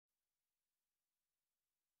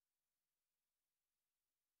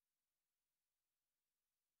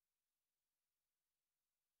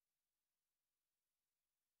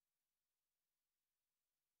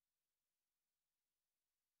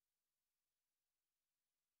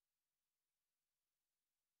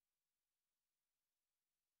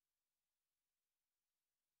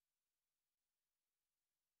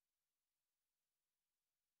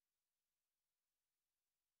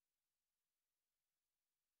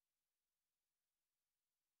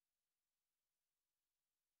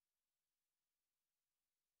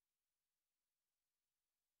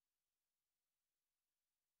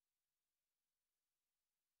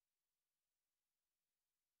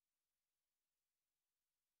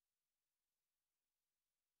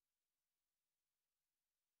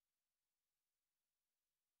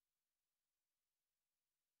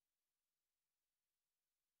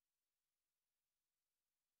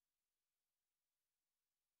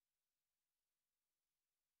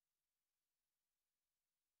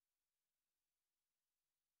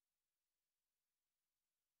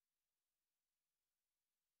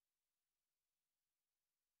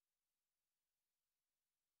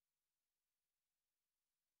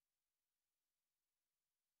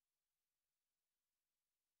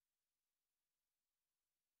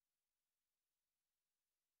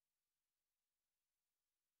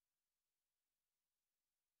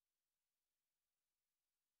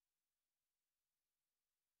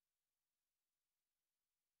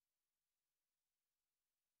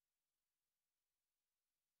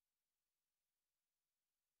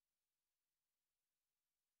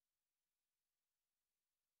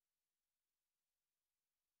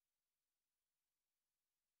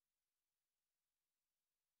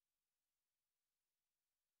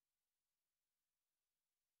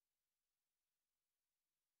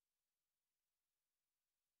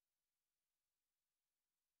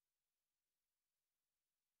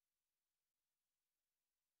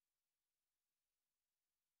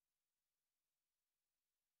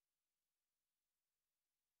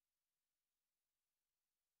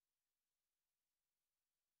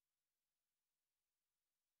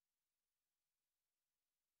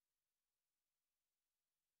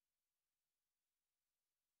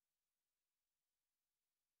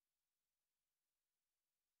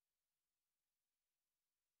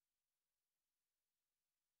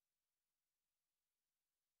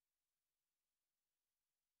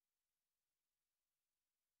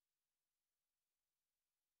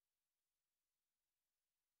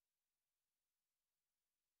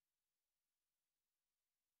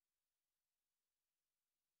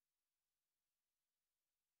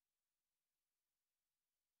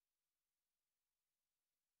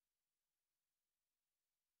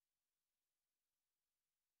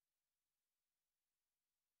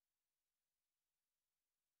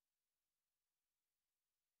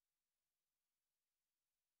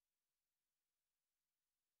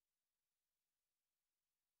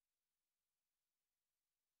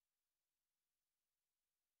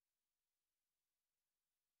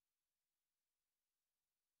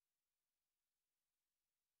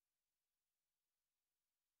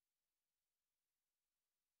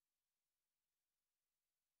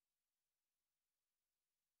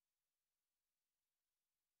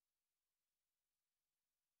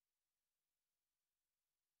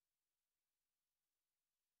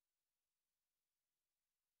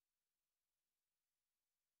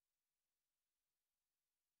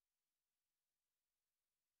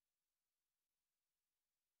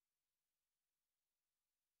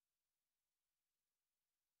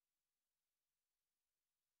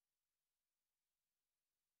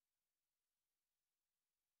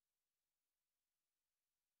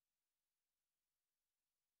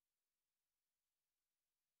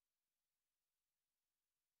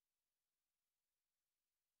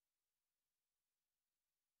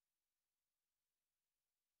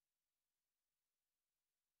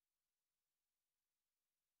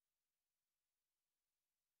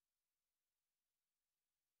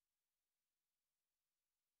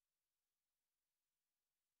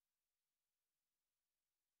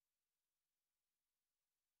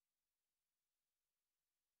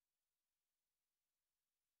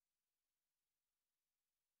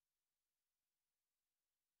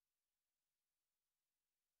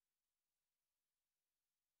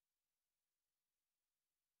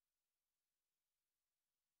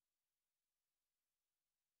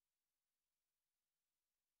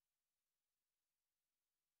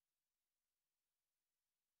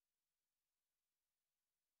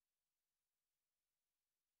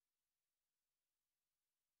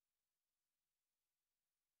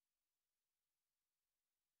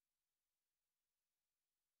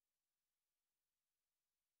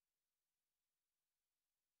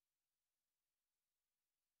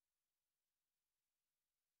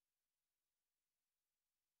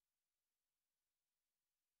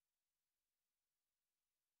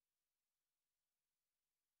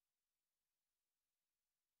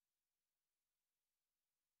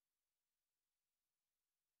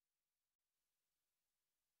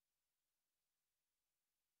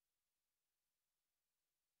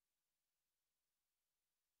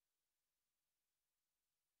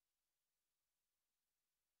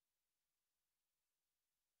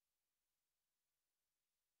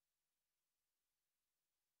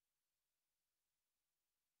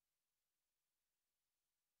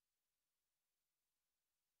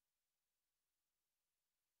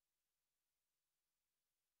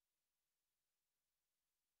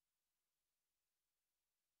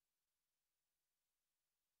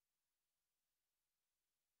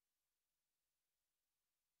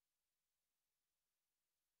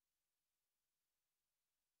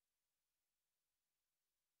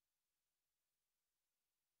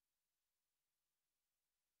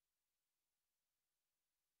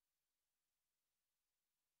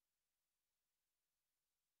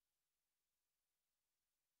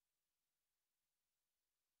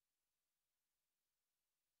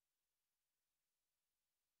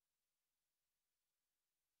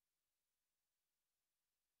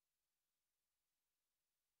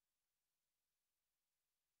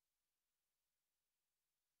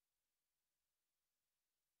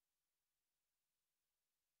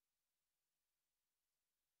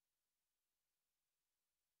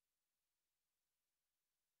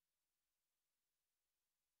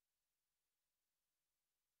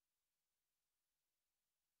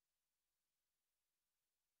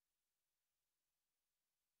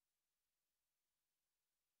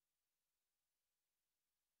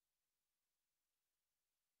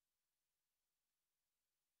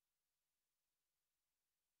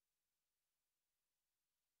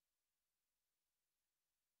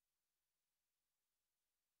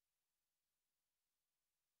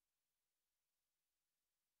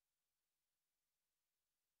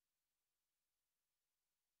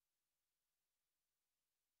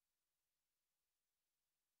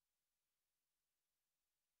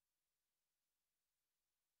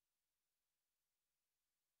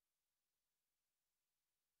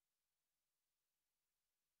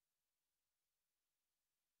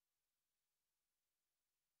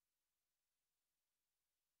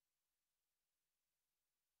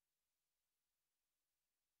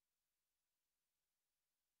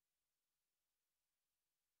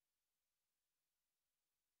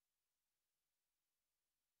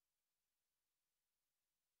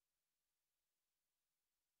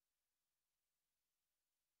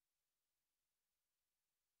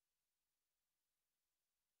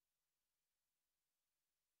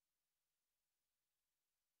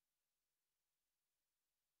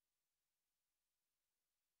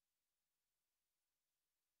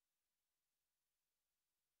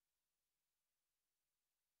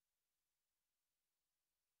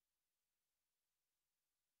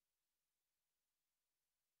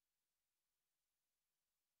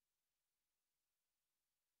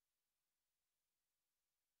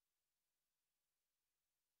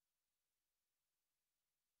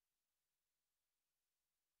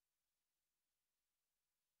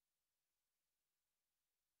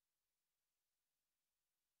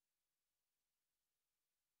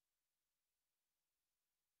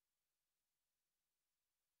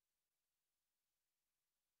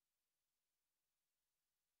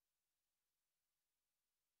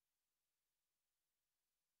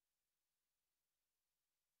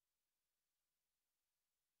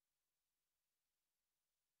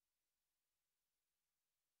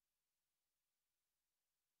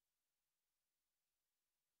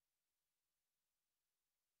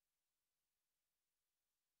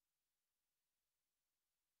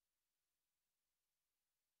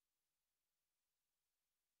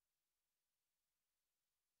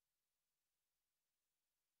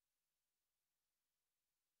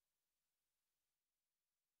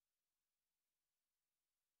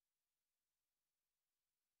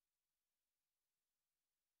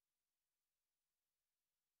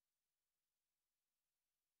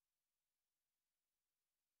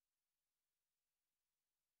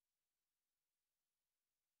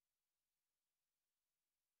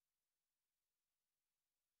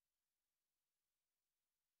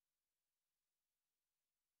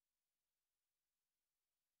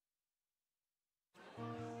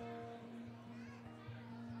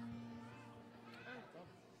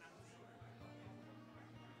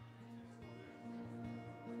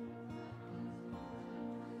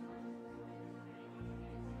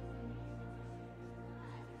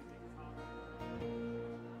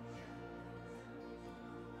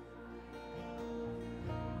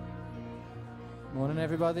Morning,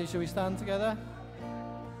 everybody. Shall we stand together?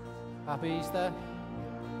 Happy Easter.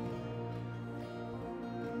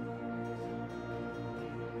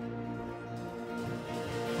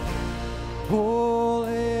 All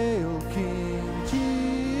hail King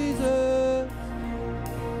Jesus.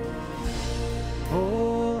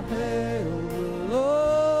 All hail the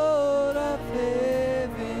Lord of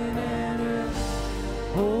heaven and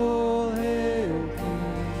earth. All hail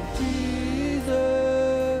King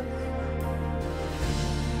Jesus.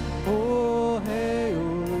 All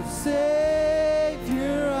hail the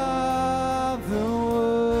Savior of the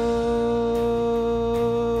world.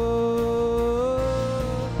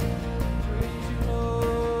 Praise you, Lord.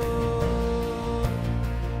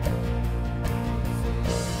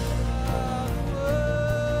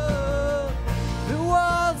 There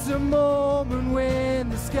was a moment when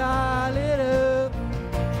the sky lit up,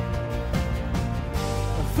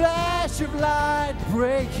 a flash of light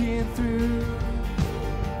breaking through.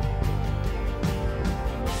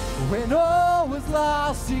 When all was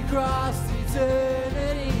lost, he crossed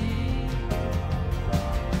eternity.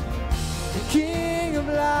 The King of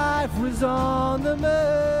life was on the move.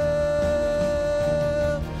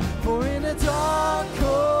 For in a dark,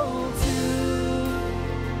 cold tomb,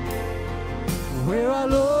 where our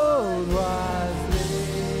Lord was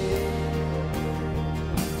laid,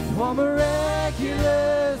 one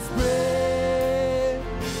miraculous bread,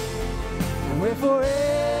 where forever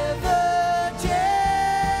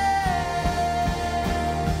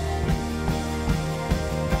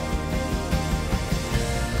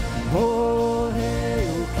all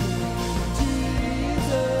hail King Jesus.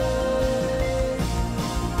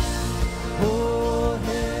 All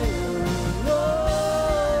hail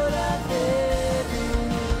Lord of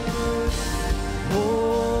heaven and earth.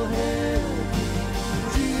 All hail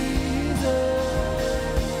King Jesus.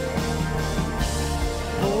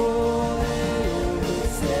 All hail the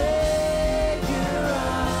Savior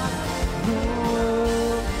of the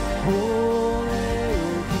world. All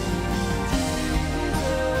hail King Jesus.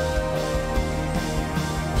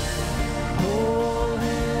 All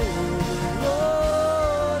hail the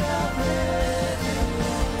Lord of heaven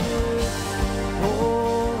and earth.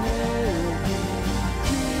 All hail King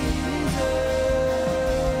Jesus.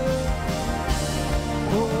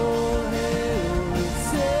 All hail the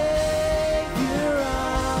Savior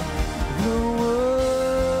of the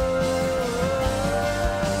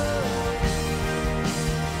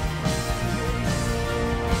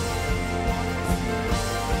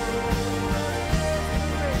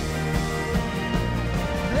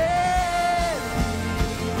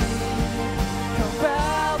Come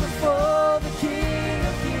bow before the King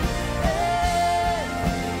of Kings.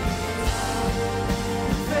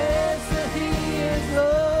 Confess that He is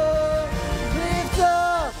Lord. Lift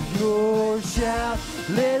up your shout.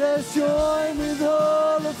 Let us join with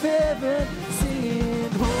all of heaven,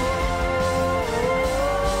 singing holy,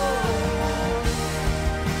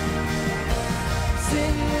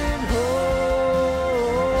 singing holy.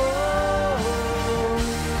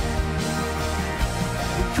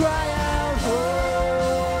 We cry out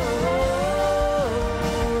holy,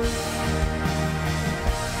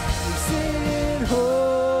 we singing holy.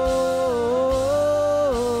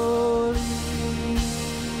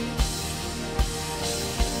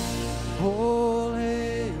 All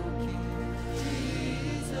hail King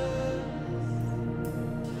Jesus.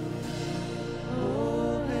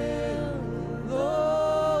 All hail the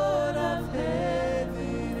Lord of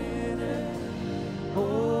heaven and earth.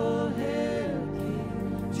 All hail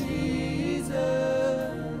King Jesus.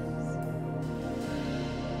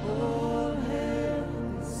 All hail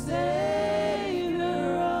the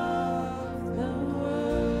Savior of the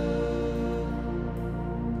world.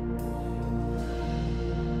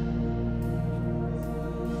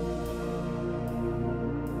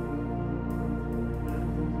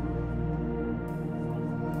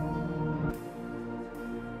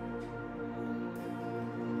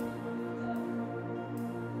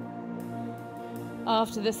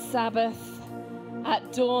 After the Sabbath,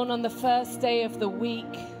 at dawn on the first day of the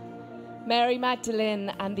week, Mary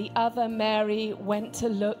Magdalene and the other Mary went to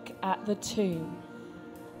look at the tomb.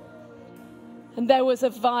 And there was a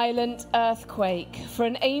violent earthquake, for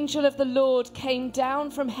an angel of the Lord came down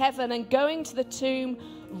from heaven and going to the tomb,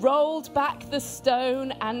 rolled back the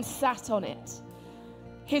stone and sat on it.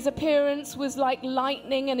 His appearance was like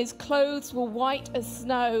lightning and his clothes were white as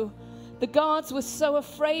snow. The guards were so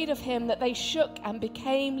afraid of him that they shook and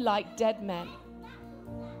became like dead men.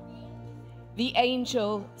 The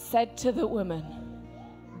angel said to the woman,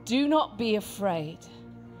 "Do not be afraid,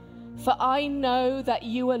 for I know that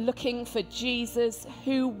you are looking for Jesus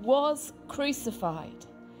who was crucified.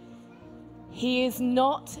 He is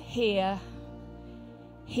not here.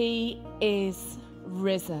 He is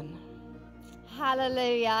risen.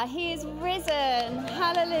 Hallelujah. He is risen.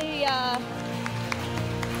 Hallelujah.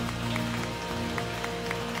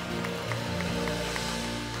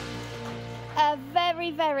 A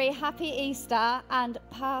very, very happy Easter and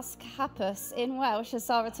Pasc Hapus in Welsh, as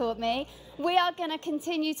Sarah taught me. We are going to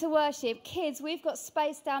continue to worship. Kids, we've got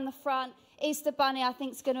space down the front. Easter Bunny, I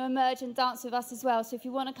think, is going to emerge and dance with us as well. So if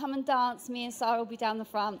you want to come and dance, me and Sarah will be down the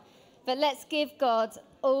front. But let's give God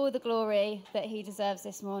all the glory that he deserves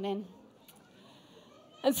this morning.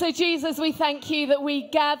 And so, Jesus, we thank you that we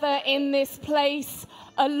gather in this place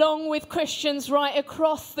along with Christians right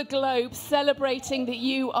across the globe, celebrating that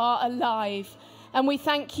you are alive. And we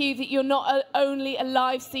thank you that you're not only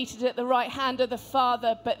alive, seated at the right hand of the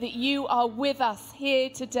Father, but that you are with us here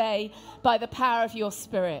today by the power of your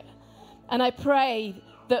Spirit. And I pray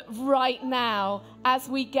that right now, as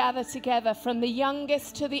we gather together from the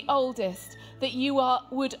youngest to the oldest, that you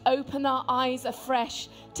would open our eyes afresh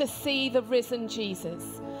to see the risen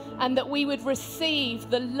Jesus, and that we would receive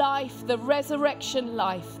the life, the resurrection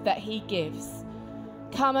life that he gives.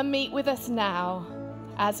 Come and meet with us now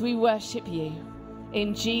as we worship you.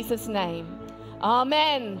 In Jesus' name,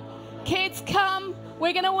 amen. Kids, come,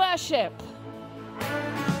 we're going to worship.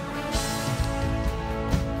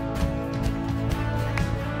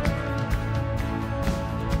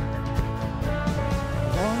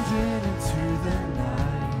 Wandering into the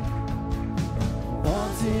night,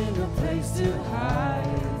 wanting a place to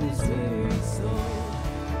hide this weary soul,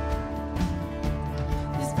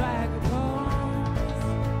 this vagabond.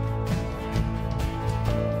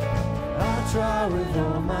 I try with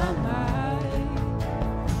all my might,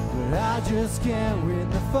 but I just can't win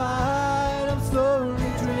the fight. I'm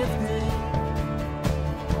slowly drifting,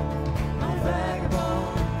 I'm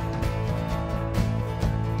vagabond.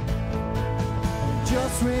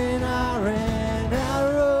 Just when I ran out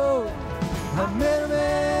of road, I met a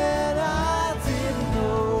man I didn't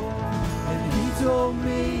know, and he told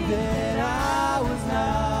me that I was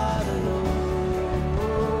not alone.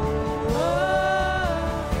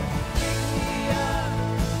 Pick me up,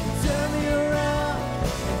 turn me around,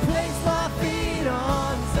 and place my feet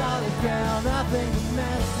on solid ground. I thank the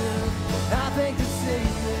Master, I thank the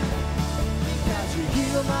Savior, because you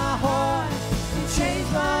healed my heart and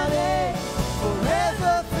changed my name.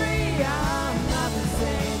 Forever free, I'm not the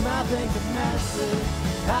same. I thank the Master,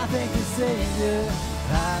 I thank the Savior,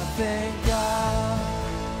 I thank God.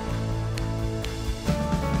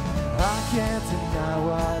 I can't deny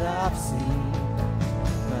what I've seen,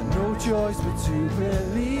 got no choice but to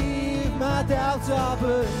believe. My doubts are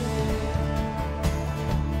burning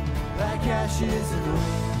like ashes in the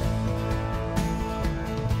wind.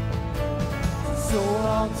 So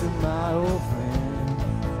long to my old friend,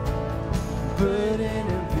 burden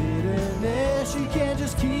and bitterness, you can't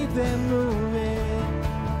just keep them moving.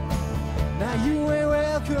 Now you ain't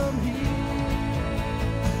welcome here.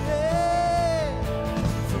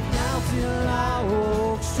 From now till I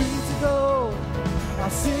walk streets of gold, I'll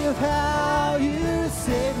sing of how you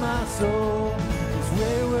saved my soul. This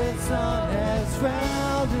wayward son has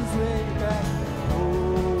found his way back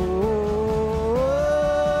home.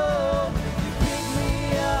 You pick me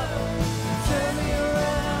up, you turn me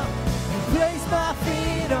around, place my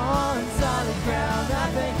feet on solid ground. I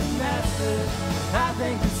thank the Master, I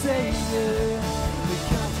thank the Savior,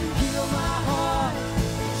 because you healed my heart,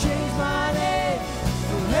 changed my name.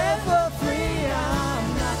 Forever free, I'm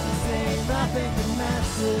not the same. I thank the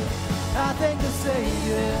Master, I thank the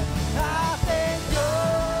Savior, I thank God.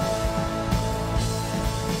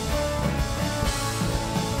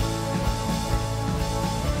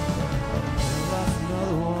 Lost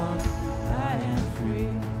another one, I am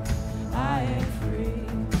free. I am free,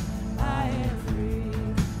 I am free.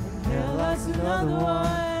 There was another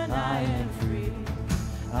one. I am free,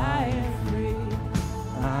 I am free,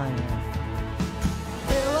 I am free.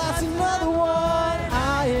 There was another one.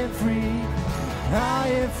 I am free, I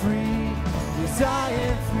am free. Yes, I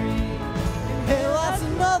am free. There was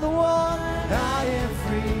another one. I am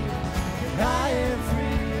free, I am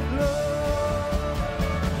free. Lord,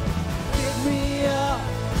 pick me up,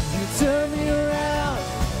 you turn me around,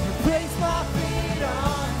 place my feet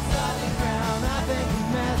on solid ground. I thank the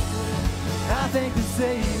Master, I thank the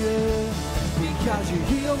Savior, because you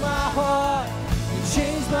healed my heart, you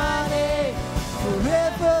changed my name.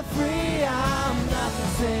 Forever free, I'm not the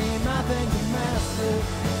same. I thank the Master,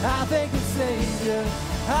 I thank the Savior,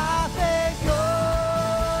 I thank God.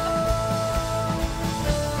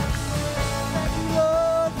 Thank you,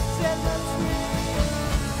 Lord, for setting us free.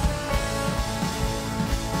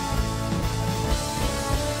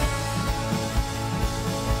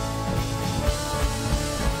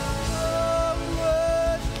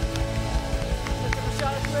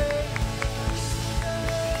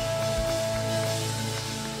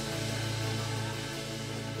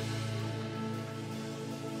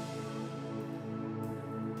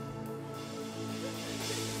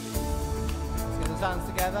 those hands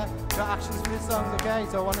together. We've got actions for this song, okay?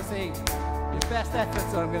 So I want to see your best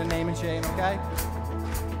efforts, so I'm going to name and shame, okay?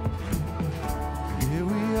 Here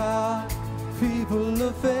we are, people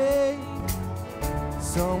of faith.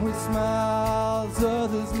 Some with smiles,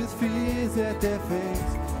 others with fears at their face.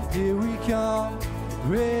 Here we come,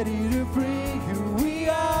 ready to bring who we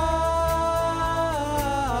are.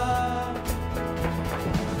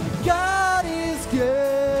 God is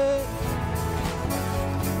good.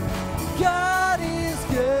 God is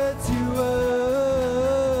good to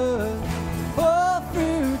us. All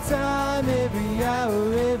through time, every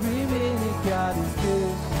hour, every minute, God is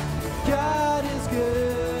good. God is good.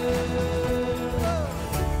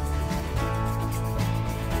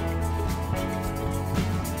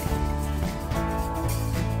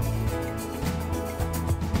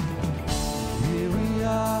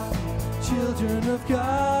 Children of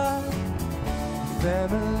God,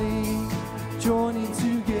 family, joining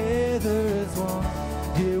together as one.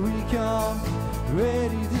 Here we come,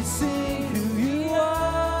 ready to sing who you are.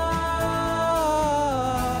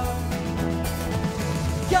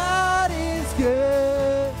 God is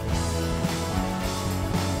good.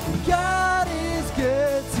 God is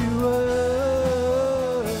good to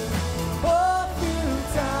us. All through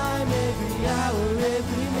time, every hour,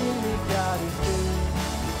 every minute, God is good.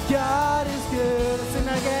 God is good. Let's sing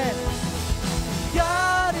that again.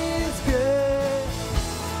 God is good.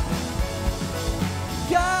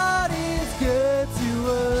 God is good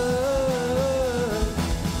to us.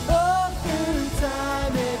 All through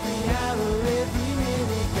time, every hour, every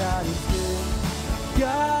minute, God is good.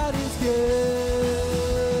 God is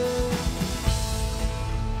good.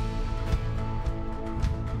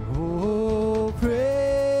 Oh,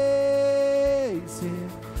 praise Him,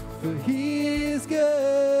 for He is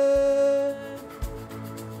good.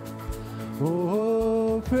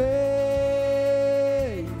 Oh, praise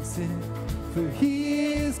Him, for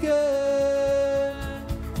He is good.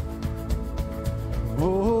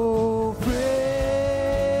 Oh, praise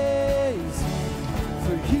Him,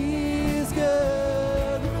 for He is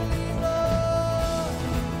good.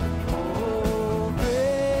 Oh,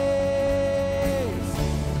 praise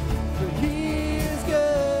Him, for He is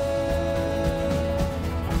good.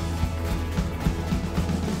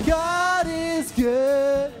 God is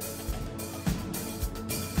good.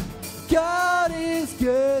 God is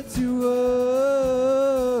good to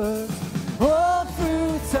us. All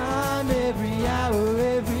through time, every hour,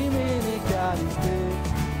 every minute, God is good.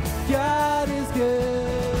 God is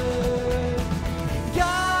good.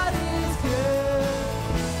 God is good.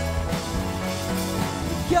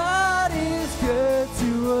 God is good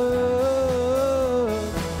to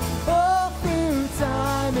us. All through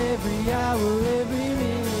time, every hour, every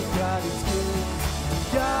minute, God is good.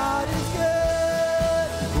 God is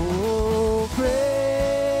good. Oh, praise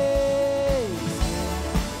Him,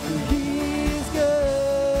 for He is good.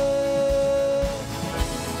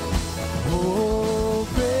 Oh,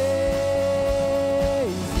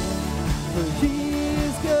 praise Him, for He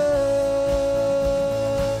is good.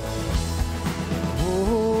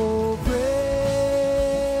 Oh, praise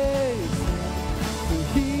Him, for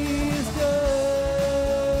He is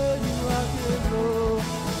good. You are good, Lord.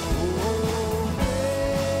 Oh,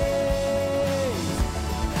 praise,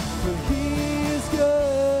 for He is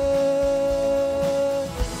good.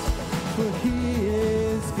 For He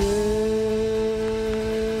is good.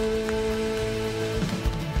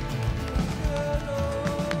 Good,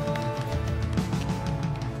 Lord.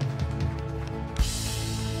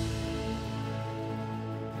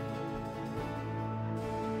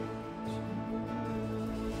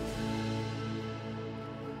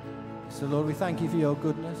 So, Lord, we thank you for your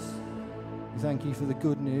goodness. We thank you for the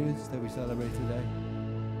good news that we celebrate today.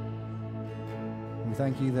 We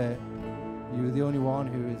thank you that you are the only one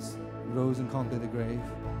who has rose and conquered the grave.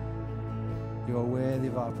 You are worthy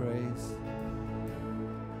of our praise.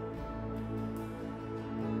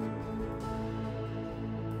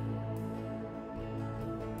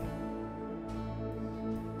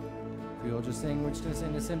 We all just sing, we're just going to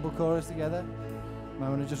sing a simple chorus together. I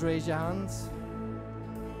want to just raise your hands.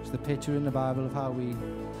 Just a picture in the Bible of how we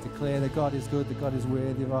declare that God is good, that God is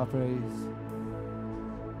worthy of our praise.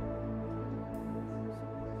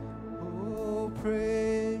 Oh,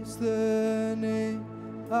 praise the name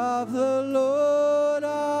of the Lord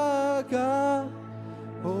our God.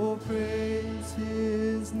 Oh, praise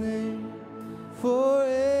His name forevermore.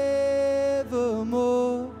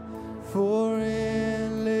 For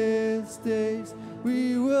endless days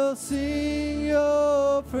we will sing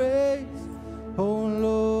your praise. Oh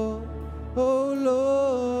Lord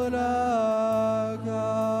our God,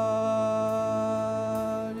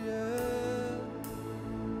 yeah.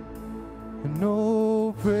 And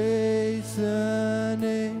oh, praise the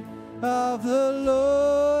name of the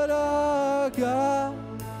Lord our God.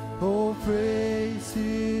 Oh, praise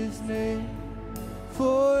his name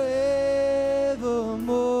forevermore.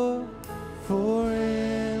 For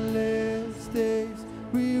endless days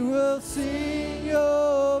we will sing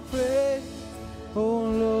your praise. Oh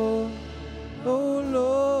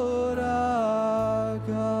Lord our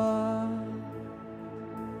God.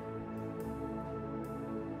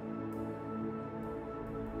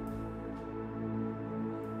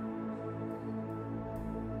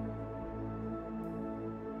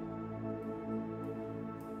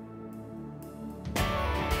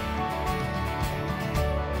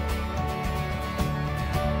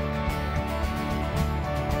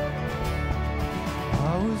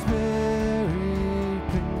 I was buried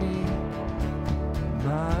beneath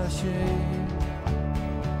my shame.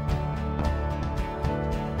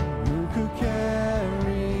 Who could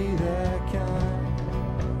carry that kind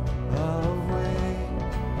of weight?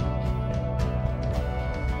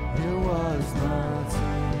 It was my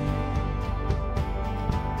turn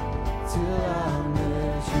till I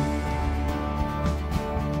met you.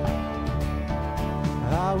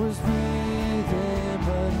 I was breathing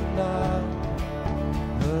but not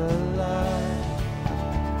alive.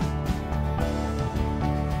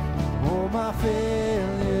 All my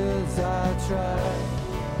failures I tried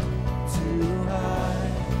to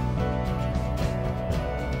hide.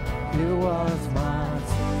 It was my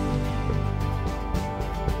turn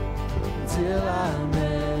till I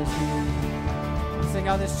met you. Sing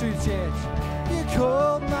out this truth, church. You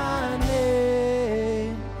called my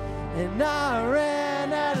name and I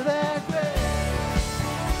ran out of that grave.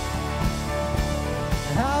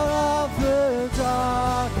 Out of the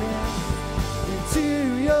darkness into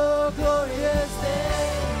your glorious day.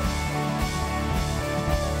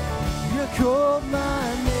 You called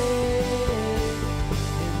my name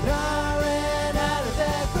and I ran out of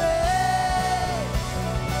that grave.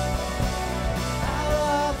 Out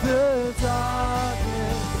of the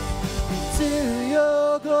darkness into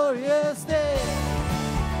your glorious day.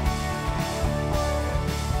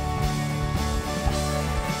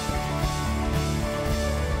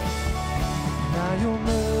 Now your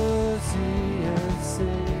mercy has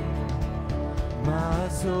saved my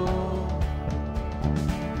soul.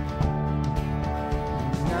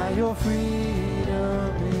 Now your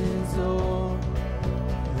freedom is all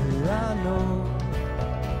that I know.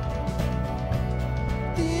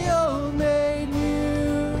 The old made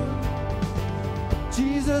new,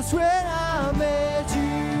 Jesus, when I met you,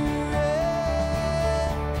 yeah.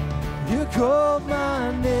 You called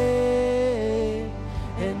my name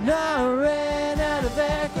and I ran out of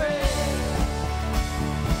that grave.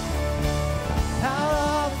 Out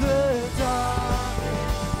of the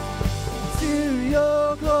darkness to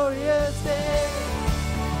your glorious day.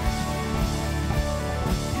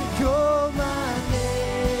 You called my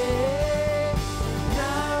name and I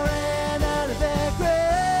ran out of that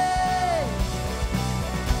grave.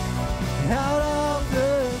 Out of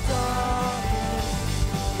the darkness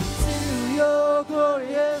to your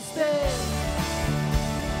glorious day.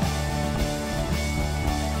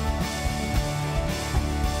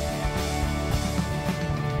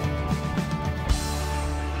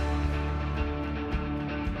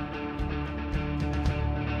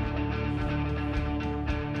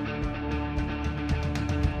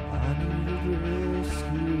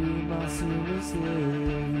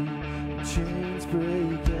 Chains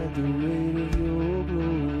break at the weight of your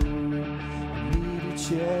glory. I needed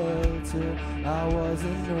shelter, I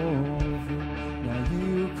wasn't orphan. Now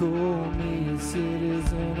you call me a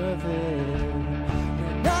citizen of heaven.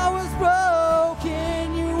 And I was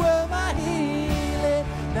broken, you were my healing.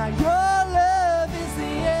 Now your love is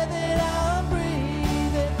the air that I'm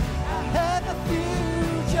breathing. I have a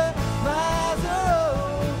future, my eyes are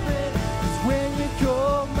open. 'Cause when you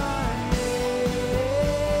call my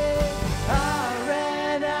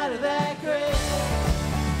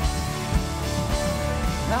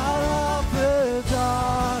out of the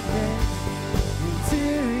darkness into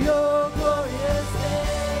your glorious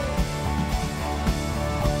day.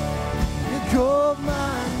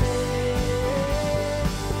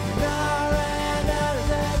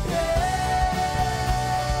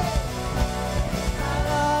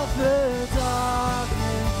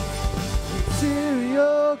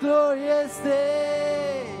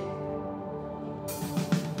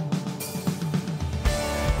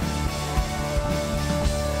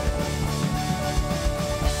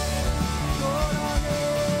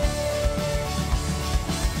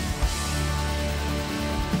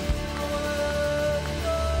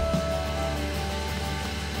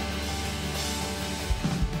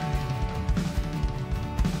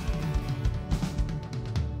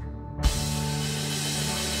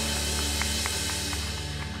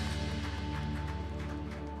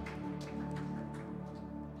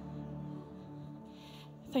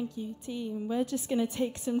 Thank you, team. We're just going to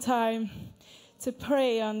take some time to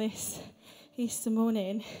pray on this Easter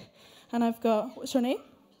morning. And I've got, what's your name?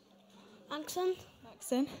 Maxon.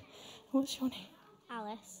 Maxon. What's your name?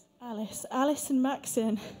 Alice. Alice. Alice and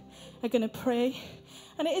Maxon are going to pray.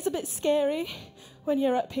 And it is a bit scary when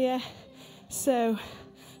you're up here. So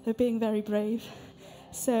they're being very brave.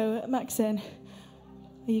 So, Maxon,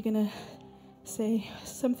 are you going to say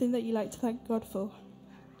something that you like to thank God for?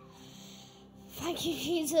 Thank you,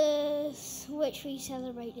 Jesus, which we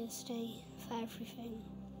celebrate this day, for everything.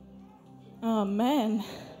 Amen.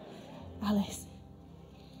 Alice.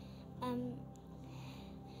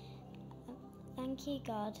 Thank you,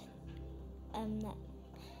 God,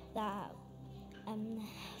 that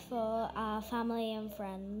for our family and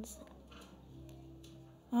friends.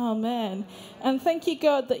 Amen. And thank you,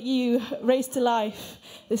 God, that you raised to life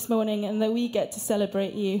this morning and that we get to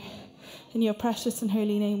celebrate you. In your precious and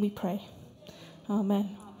holy name we pray.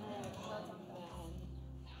 Amen.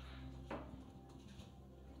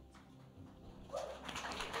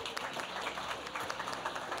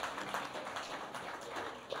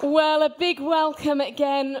 Well, a big welcome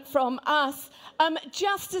again from us.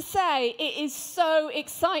 Just to say, it is so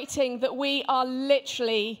exciting that we are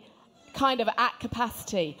literally kind of at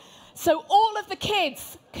capacity. So all of the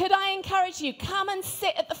kids, could I encourage you, come and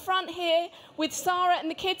sit at the front here with Sarah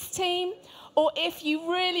and the kids team. Or if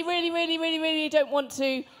you really don't want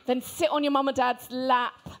to, then sit on your mum and dad's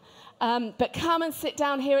lap. But come and sit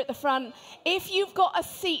down here at the front. If you've got a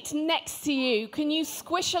seat next to you, can you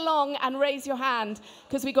squish along and raise your hand?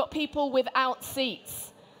 Because we've got people without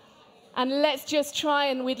seats. And let's just try,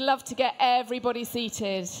 and we'd love to get everybody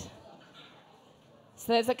seated. So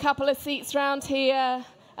there's a couple of seats around here,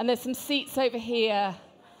 and there's some seats over here.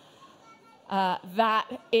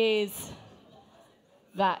 That is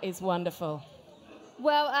wonderful.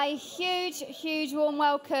 Well, a huge warm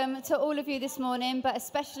welcome to all of you this morning, but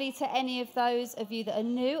especially to any of those of you that are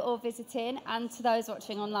new or visiting, and to those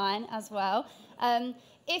watching online as well.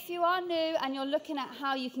 If you are new and you're looking at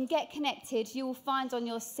how you can get connected, you will find on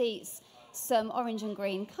your seats some orange and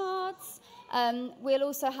green cards. We'll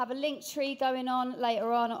also have a link tree going on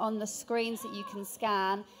later on the screens that you can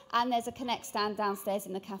scan. And there's a Connect stand downstairs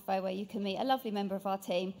in the cafe where you can meet a lovely member of our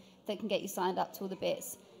team that can get you signed up to all the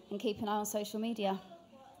bits. And keep an eye on social media.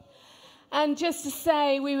 And just to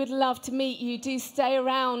say, we would love to meet you. Do stay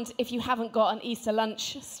around if you haven't got an Easter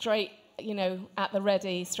lunch straight, at the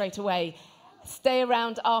ready straight away. Stay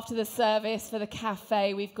around after the service for the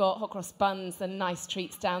cafe. We've got hot cross buns and nice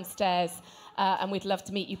treats downstairs. And we'd love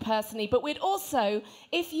to meet you personally. But we'd also,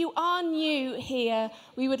 if you are new here,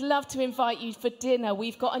 we would love to invite you for dinner.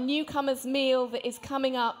 We've got a newcomer's meal that is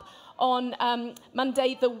coming up on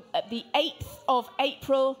Monday, the 8th of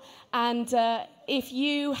April. And if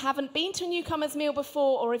you haven't been to a newcomer's meal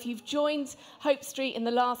before, or if you've joined Hope Street in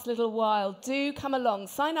the last little while, do come along.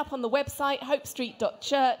 Sign up on the website,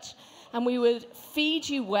 hopestreet.church, and we would feed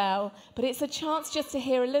you well. But it's a chance just to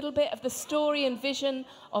hear a little bit of the story and vision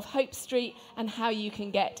of Hope Street and how you can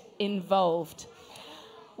get involved.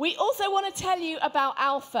 We also want to tell you about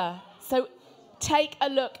Alpha. So take a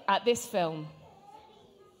look at this film.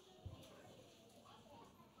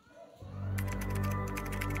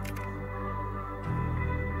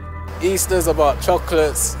 Easter's about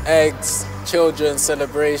chocolates, eggs, children,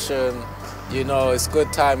 celebration. It's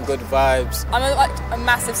good time, good vibes. I'm a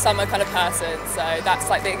massive summer kind of person, so that's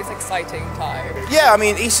like the exciting time. Yeah, I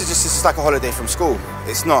mean, Easter's just like a holiday from school.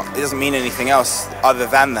 It doesn't mean anything else other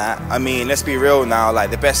than that. I mean, let's be real now, like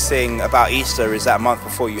the best thing about Easter is that month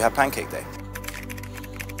before you have Pancake Day.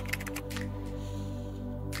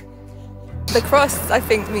 The cross, I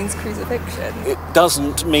think, means crucifixion. It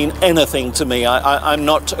doesn't mean anything to me. I'm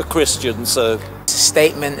not a Christian, so... It's a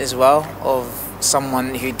statement as well of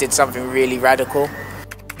someone who did something really radical.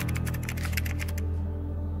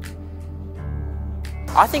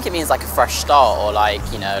 I think it means like a fresh start, or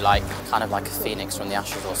kind of like a phoenix from the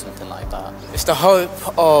ashes or something like that. It's the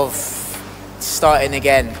hope of starting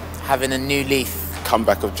again, having a new leaf.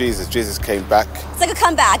 Comeback of Jesus. Jesus came back. It's like a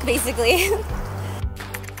comeback, basically.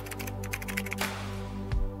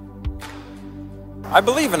 I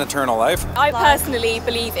believe in eternal life. I personally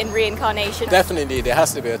believe in reincarnation. Definitely, there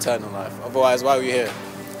has to be eternal life. Otherwise, why are we here?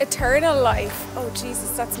 Eternal life? Oh, Jesus,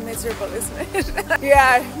 that's miserable, isn't it?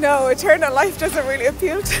 Yeah, no, eternal life doesn't really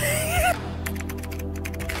appeal to me.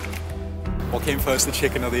 What came first, the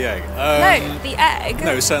chicken or the egg? No, the egg.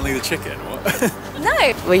 No, certainly the chicken. What?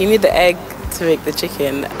 No. Well, you need the egg to make the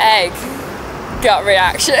chicken. Egg. Gut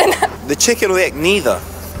reaction. The chicken or the egg, neither.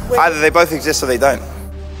 Either they both exist or they don't.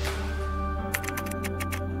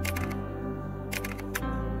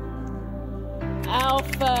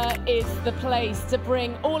 Alpha the place to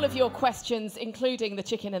bring all of your questions, including the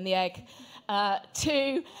chicken and the egg,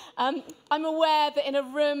 to. I'm aware that in a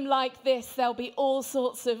room like this, there'll be all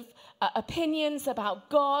sorts of opinions about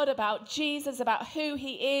God, about Jesus, about who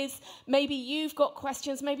he is. Maybe you've got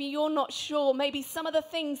questions, maybe you're not sure, maybe some of the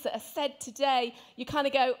things that are said today, you kind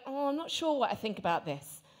of go, oh, I'm not sure what I think about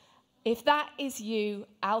this. If that is you,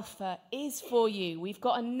 Alpha is for you. We've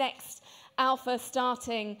got a next Alpha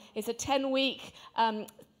starting. It's a 10-week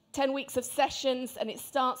 10 weeks of sessions, and it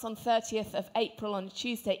starts on 30th of April on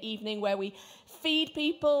Tuesday evening, where we feed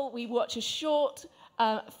people, we watch a short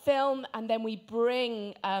film, and then we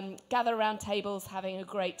bring, gather around tables, having a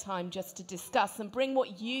great time just to discuss and bring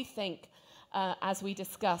what you think as we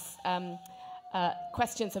discuss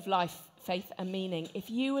questions of life, faith and meaning. If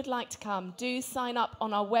you would like to come, do sign up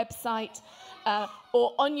on our website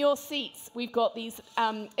or on your seats. We've got these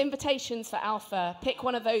invitations for Alpha. Pick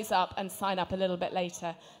one of those up and sign up a little bit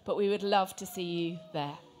later, but we would love to see you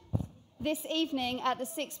there. This evening at the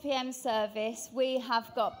 6 p.m. service, we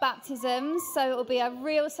have got baptisms, so it will be a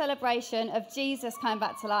real celebration of Jesus coming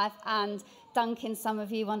back to life and dunking some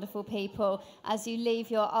of you wonderful people as you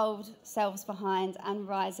leave your old selves behind and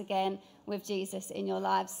rise again with Jesus in your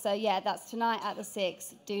lives. So yeah, that's tonight at the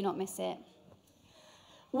 6. Do not miss it.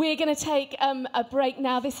 We're going to take a break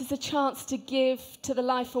now. This is a chance to give to the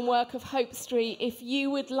life and work of Hope Street. If you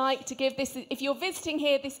would like to give this, if you're visiting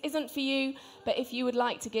here, this isn't for you, but if you would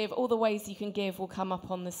like to give, all the ways you can give will come up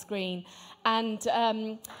on the screen. And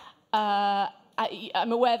I'm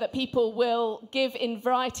aware that people will give in a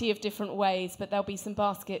variety of different ways, but there'll be some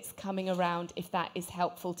baskets coming around if that is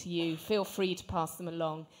helpful to you. Feel free to pass them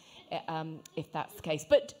along if that's the case.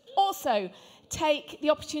 But also, take the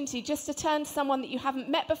opportunity just to turn to someone that you haven't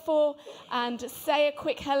met before and say a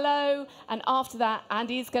quick hello. And after that,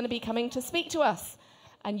 Andy's going to be coming to speak to us.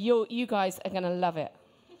 And you guys are going to love it.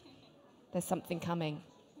 There's something coming.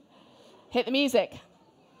 Hit the music.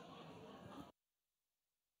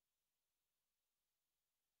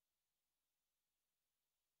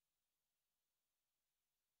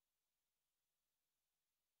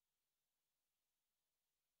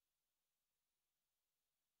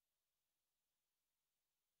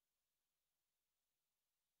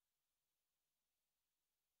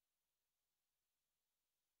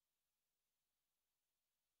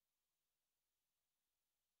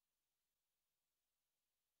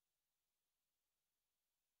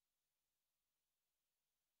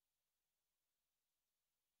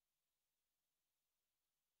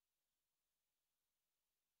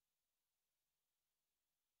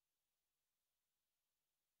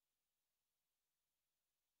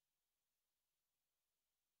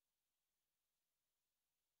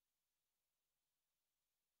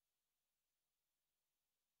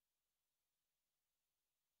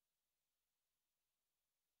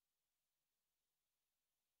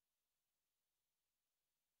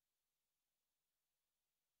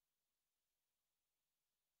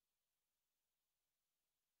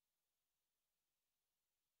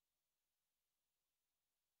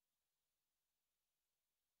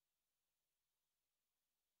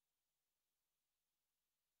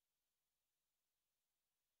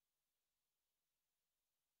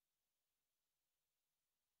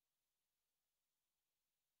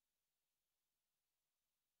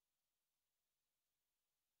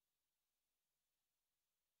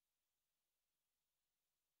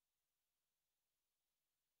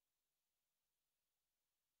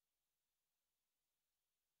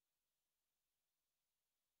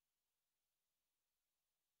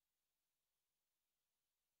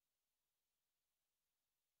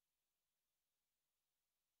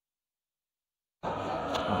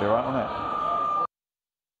 I'll be right on it.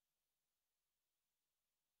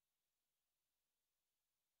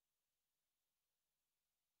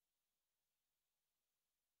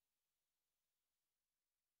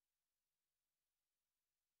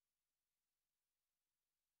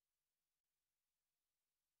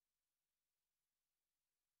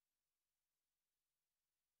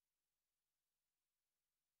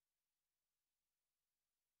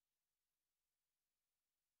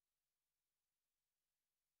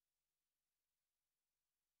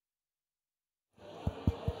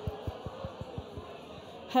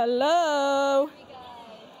 Hello.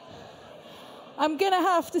 I'm going to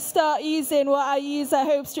have to start using what I use at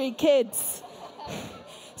Hope Street Kids.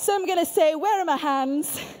 So I'm going to say, where are my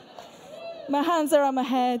hands? My hands are on my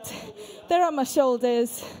head. They're on my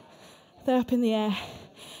shoulders. They're up in the air.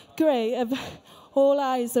 Great. All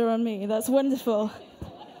eyes are on me. That's wonderful.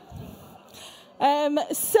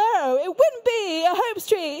 So it wouldn't be a Hope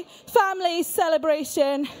Street family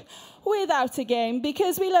celebration without a game,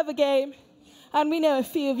 because we love a game. And we know a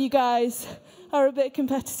few of you guys are a bit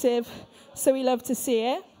competitive, so we love to see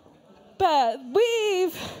it. But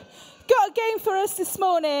we've got a game for us this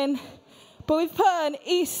morning, but we've put an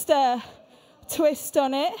Easter twist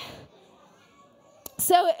on it.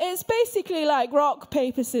 So it's basically like rock,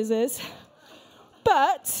 paper, scissors.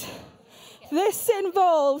 But this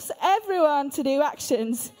involves everyone to do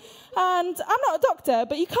actions. And I'm not a doctor,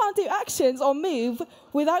 but you can't do actions or move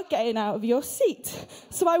without getting out of your seat.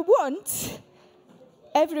 So I want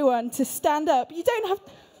everyone to stand up. You don't have,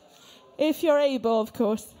 if you're able, of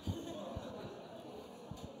course.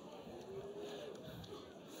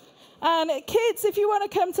 And kids, if you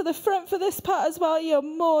want to come to the front for this part as well, you're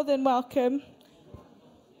more than welcome.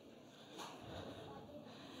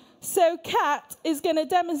 So Kat is going to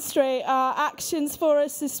demonstrate our actions for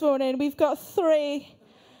us this morning. We've got 3.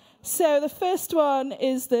 So the first one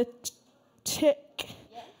is the chick.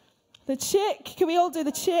 The chick. Can we all do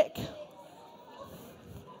the chick?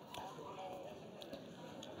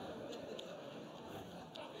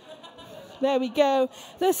 There we go.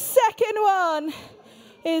 The second one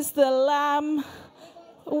is the lamb.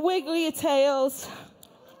 Wiggle your tails.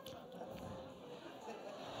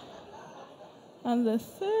 And the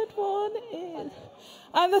third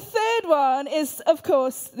one is, of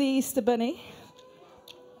course, the Easter bunny.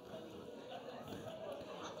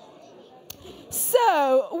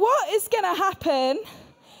 So what is going to happen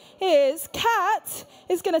is Kat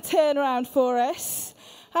is going to turn around for us.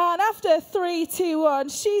 And after 3, 2, 1,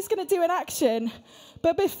 she's going to do an action.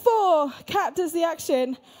 But before Kat does the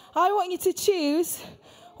action, I want you to choose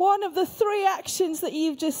one of the 3 actions that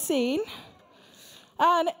you've just seen.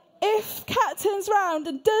 And if Kat turns around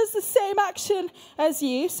and does the same action as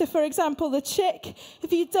you, so for example, the chick,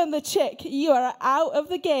 if you've done the chick, you are out of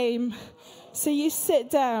the game. So you sit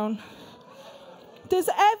down. Does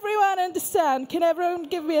everyone understand? Can everyone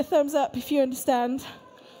give me a thumbs up if you understand?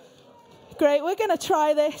 Great, we're going to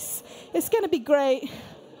try this. It's going to be great.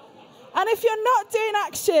 And if you're not doing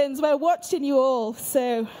actions, we're watching you all.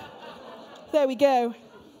 So there we go.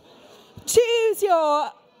 Choose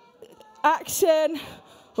your action.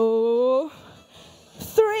 3,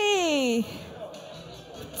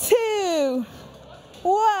 2,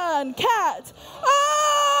 1. Kat.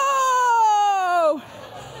 Oh!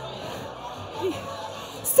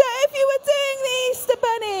 So if you were doing the Easter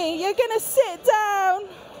bunny, you're going to sit down.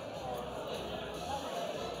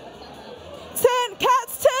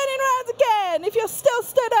 Kat's turning around again. If you're still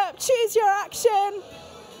stood up, choose your action.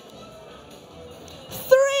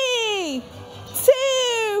 3,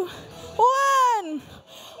 2, 1.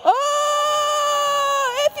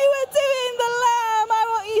 Oh, if you were doing the lamb, I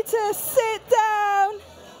want you to sit down.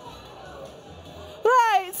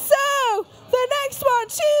 Right, so the next one,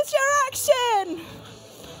 choose your action.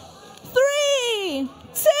 3,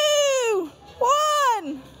 2,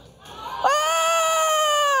 1.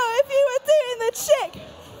 Oh, if you were doing the chick.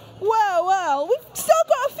 Well, we've still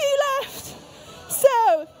got a few left.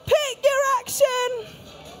 So pick your action.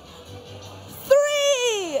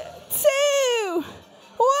 3, 2,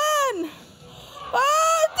 1.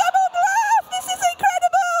 Oh, double bluff! This is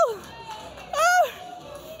incredible! Oh.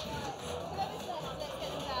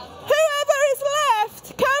 Whoever is left,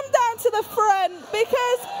 come down to the front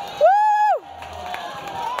because, woo!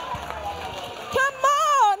 Come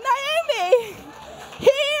on, Naomi!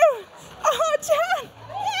 Here! Oh, Jan!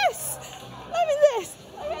 Yes! Let me this.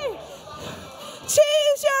 Okay.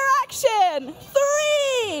 Choose your action.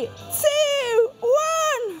 3, 2,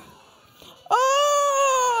 1.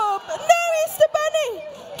 Oh, no, Easter bunny.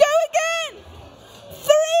 Go again.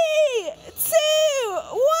 3, 2,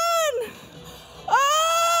 1.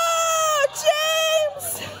 Oh, James.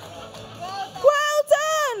 Well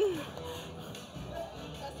done.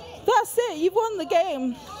 That's it. You've won the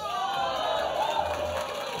game.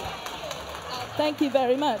 Thank you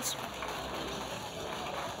very much.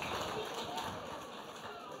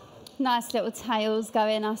 Nice little tails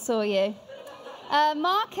going, I saw you.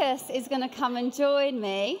 Marcus is going to come and join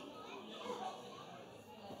me.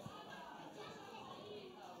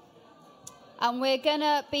 And we're going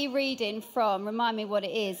to be reading from, remind me what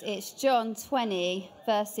it is, it's John 20,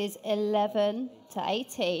 verses 11 to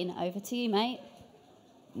 18. Over to you, mate.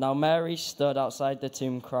 Now Mary stood outside the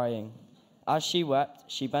tomb crying. As she wept,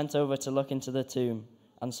 she bent over to look into the tomb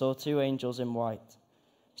and saw 2 angels in white,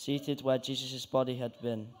 seated where Jesus' body had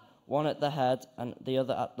been, one at the head and the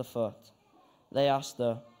other at the foot. They asked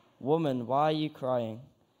her, "Woman, why are you crying?"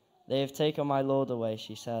 "They have taken my Lord away,"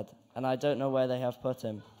 she said, "and I don't know where they have put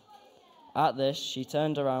him." At this, she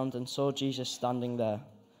turned around and saw Jesus standing there,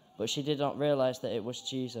 but she did not realize that it was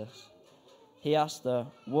Jesus. He asked her,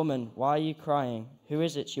 "Woman, why are you crying? Who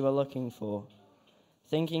is it you are looking for?"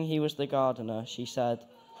 Thinking he was the gardener, she said,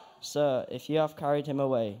 "Sir, if you have carried him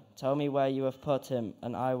away, tell me where you have put him,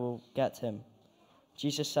 and I will get him."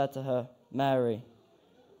 Jesus said to her, "Mary."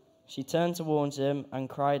 She turned towards him and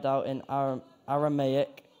cried out in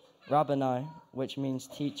Aramaic, "Rabboni," which means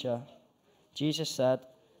teacher. Jesus said,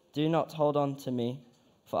 "Do not hold on to me,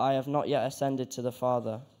 for I have not yet ascended to the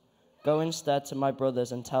Father. Go instead to my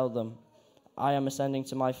brothers and tell them, I am ascending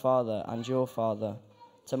to my Father and your Father,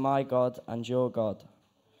 to my God and your God."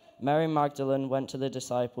 Mary Magdalene went to the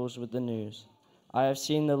disciples with the news, "I have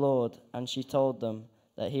seen the Lord," and she told them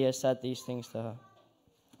that he had said these things to her.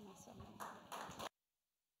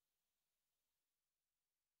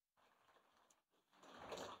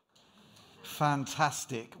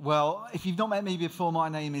 Fantastic. Well, if you've not met me before, my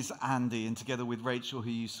name is Andy, and together with Rachel,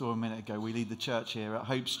 who you saw a minute ago, we lead the church here at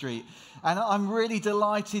Hope Street. And I'm really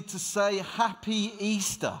delighted to say Happy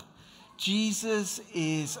Easter. Jesus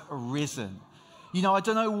is risen. You know, I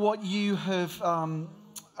don't know what you have,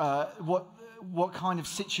 what kind of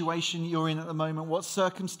situation you're in at the moment, what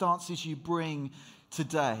circumstances you bring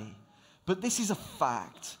today. But this is a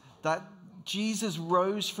fact that Jesus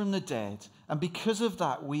rose from the dead, and because of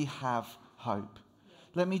that, we have hope.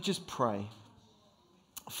 Let me just pray.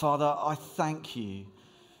 Father, I thank you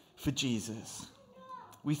for Jesus.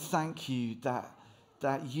 We thank you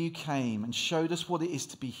that you came and showed us what it is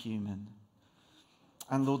to be human.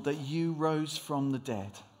 And Lord, that you rose from the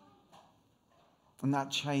dead. And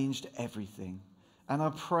that changed everything. And I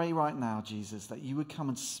pray right now, Jesus, that you would come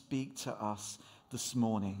and speak to us this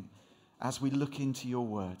morning as we look into your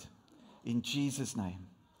word. In Jesus' name,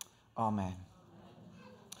 amen.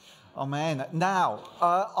 Amen. Now,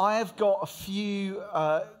 I have got a few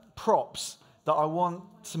props that I want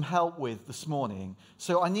some help with this morning.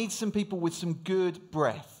 So I need some people with some good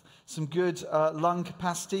breath, some good lung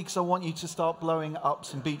capacity, because I want you to start blowing up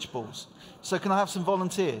some beach balls. So can I have some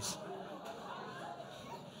volunteers?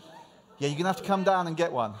 Yeah, you're going to have to come down and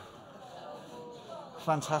get one.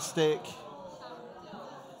 Fantastic.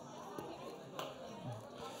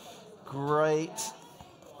 Great.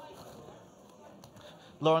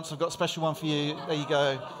 Lawrence, I've got a special one for you. There you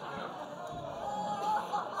go.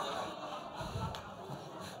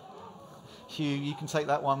 Hugh, you can take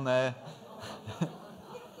that one there.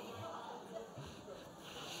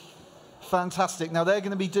 Fantastic. Now, they're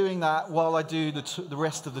going to be doing that while I do the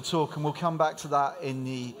rest of the talk, and we'll come back to that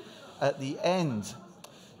at the end.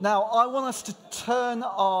 Now, I want us to turn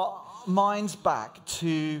our minds back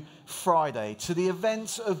to Friday, to the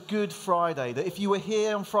events of Good Friday, that if you were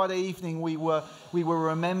here on Friday evening, we were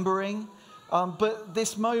remembering. But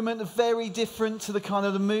this moment very different to the kind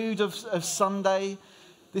of the mood of Sunday,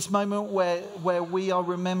 this moment where we are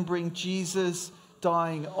remembering Jesus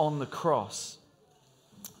dying on the cross.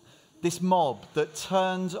 This mob that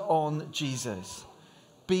turned on Jesus,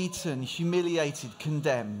 beaten, humiliated,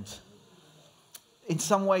 condemned. In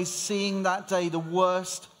some ways, seeing that day the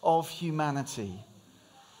worst of humanity.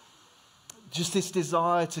 Just this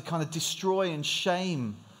desire to kind of destroy and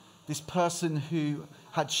shame this person who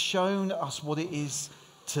had shown us what it is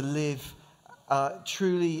to live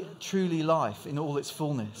truly life in all its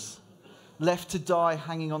fullness. Left to die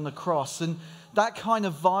hanging on the cross. And that kind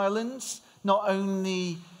of violence not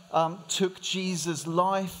only took Jesus'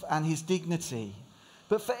 life and his dignity,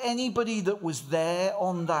 but for anybody that was there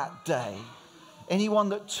on that day, anyone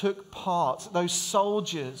that took part, those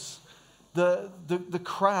soldiers, the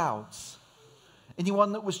crowds,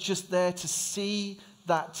 anyone that was just there to see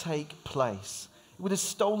that take place, it would have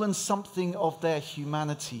stolen something of their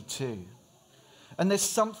humanity too. And there's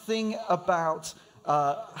something about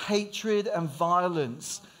hatred and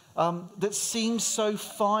violence that seems so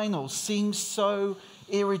final, seems so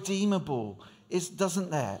irredeemable,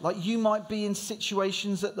 doesn't there? Like you might be in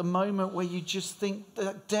situations at the moment where you just think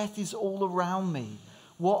that death is all around me.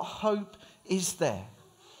 What hope is there?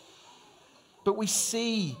 But we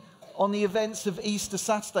see on the events of Easter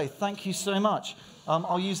Saturday, thank you so much.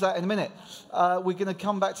 I'll use that in a minute. We're going to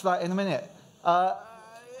come back to that in a minute.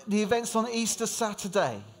 The events on Easter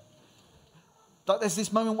Saturday, that there's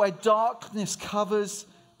this moment where darkness covers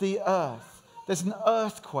the earth. There's an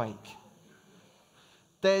earthquake.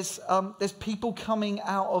 There's people coming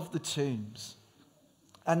out of the tombs.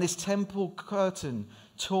 And this temple curtain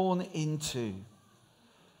torn into.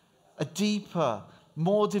 A deeper,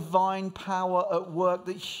 more divine power at work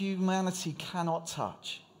that humanity cannot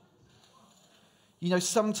touch. You know,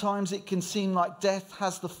 sometimes it can seem like death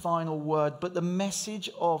has the final word, but the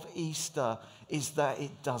message of Easter is that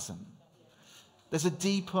it doesn't. There's a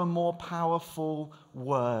deeper, more powerful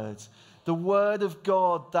word. The Word of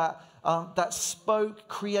God that spoke,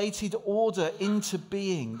 created order into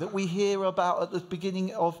being, that we hear about at the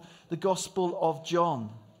beginning of the Gospel of John.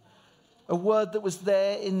 A Word that was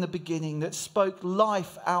there in the beginning, that spoke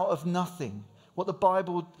life out of nothing. What the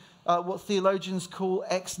Bible, what theologians call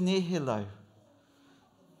ex nihilo.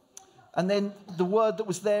 And then the Word that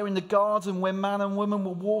was there in the garden when man and woman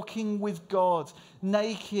were walking with God,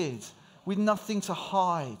 naked, with nothing to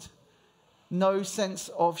hide, no sense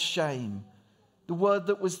of shame. The Word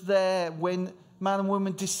that was there when man and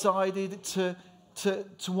woman decided to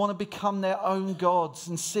want to become their own gods,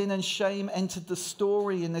 and sin and shame entered the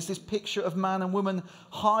story, and there's this picture of man and woman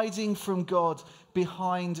hiding from God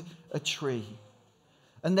behind a tree.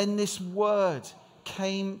 And then this Word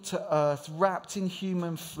came to earth, wrapped in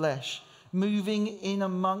human flesh, moving in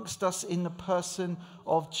amongst us in the person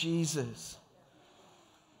of Jesus.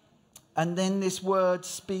 And then this Word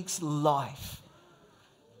speaks life.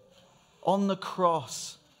 On the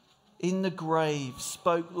cross, in the grave,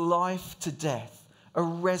 spoke life to death, a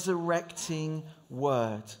resurrecting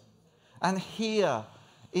Word. And here,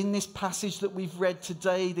 in this passage that we've read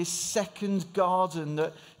today, this second garden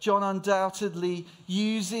that John undoubtedly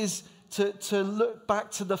uses to look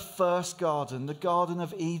back to the first garden, the Garden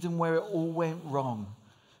of Eden, where it all went wrong.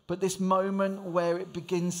 But this moment where it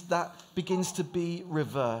begins to be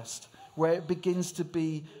reversed, where it begins to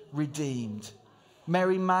be redeemed.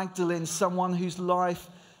 Mary Magdalene, someone whose life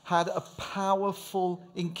had a powerful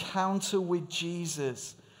encounter with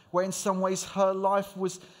Jesus, where in some ways her life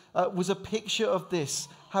was a picture of this,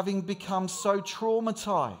 having become so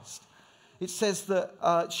traumatized. It says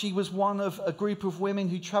that she was one of a group of women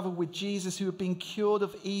who traveled with Jesus who had been cured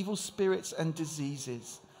of evil spirits and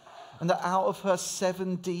diseases. And that out of her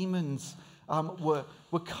 7 demons were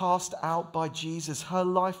cast out by Jesus. Her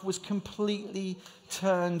life was completely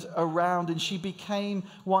turned around and she became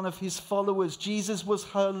one of his followers. Jesus was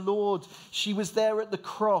her Lord. She was there at the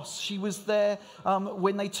cross. She was there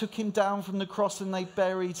when they took him down from the cross and they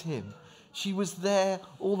buried him. She was there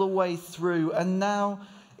all the way through. And now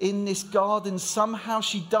in this garden, somehow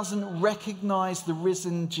she doesn't recognize the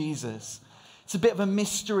risen Jesus. It's a bit of a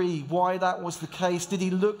mystery why that was the case. Did he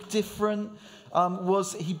look different?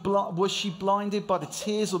 Was she blinded by the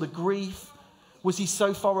tears or the grief? Was he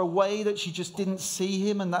so far away that she just didn't see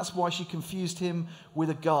him and that's why she confused him with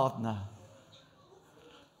a gardener?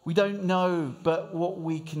 We don't know, but what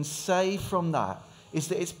we can say from that is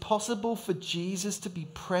that it's possible for Jesus to be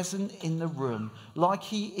present in the room like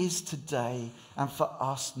he is today and for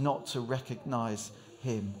us not to recognize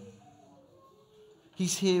him.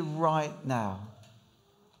 He's here right now.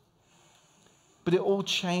 But it all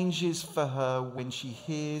changes for her when she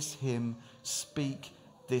hears him speak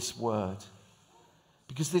this word.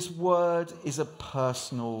 Because this word is a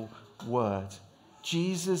personal word.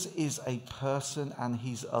 Jesus is a person and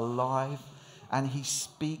he's alive and he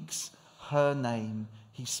speaks her name.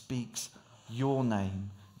 He speaks your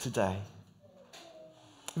name today.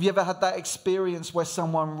 Have you ever had that experience where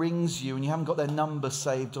someone rings you and you haven't got their number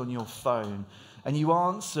saved on your phone and you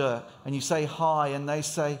answer and you say hi and they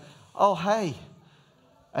say, "Oh, hey."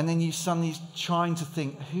 And then you suddenly trying to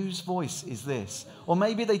think, whose voice is this? Or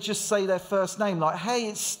maybe they just say their first name, like, "Hey,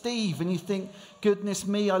 it's Steve." And you think, goodness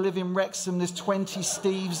me, I live in Wrexham. There's 20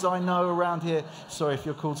 Steves I know around here. Sorry if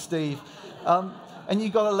you're called Steve. And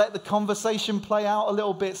you've got to let the conversation play out a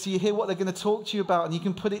little bit so you hear what they're going to talk to you about. And you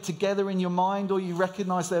can put it together in your mind or you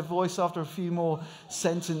recognize their voice after a few more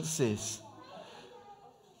sentences.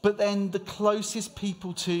 But then the closest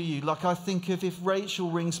people to you, like I think of if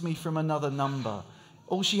Rachel rings me from another number,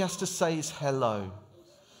 all she has to say is hello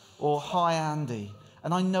or hi Andy.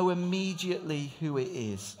 And I know immediately who it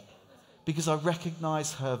is because I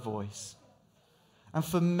recognize her voice. And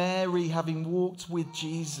for Mary, having walked with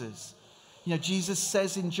Jesus, you know, Jesus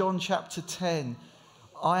says in John chapter 10,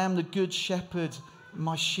 "I am the good shepherd.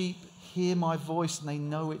 My sheep hear my voice and they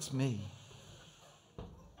know it's me."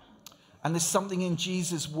 And there's something in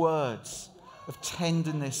Jesus' words of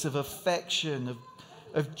tenderness, of affection,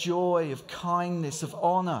 of joy, of kindness, of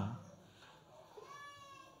honor,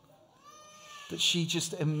 that she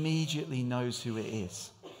just immediately knows who it is.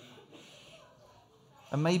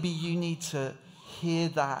 And maybe you need to hear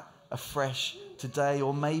that afresh today,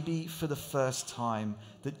 or maybe for the first time,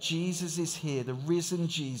 that Jesus is here, the risen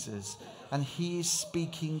Jesus, and he is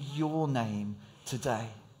speaking your name today.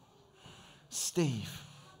 Steve,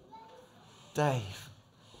 Dave,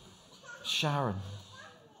 Sharon,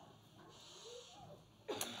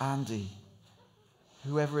 Andy,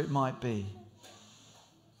 whoever it might be.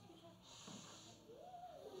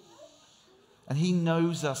 And he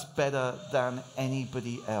knows us better than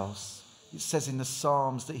anybody else. It says in the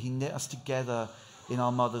Psalms that he knit us together in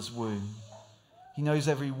our mother's womb. He knows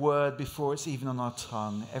every word before it's even on our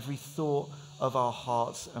tongue, every thought of our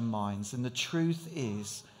hearts and minds. And the truth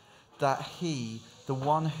is that he, the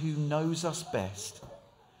one who knows us best,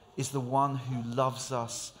 is the one who loves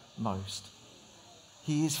us most.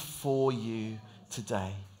 He is for you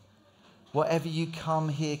today. Whatever you come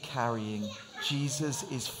here carrying, Jesus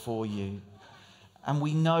is for you. And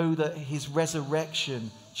we know that his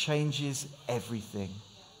resurrection changes everything.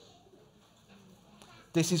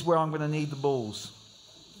 This is where I'm going to need the balls.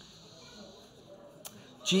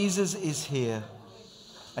 Jesus is here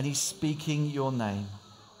and he's speaking your name.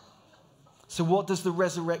 So what does the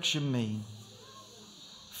resurrection mean?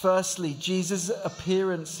 Firstly, Jesus'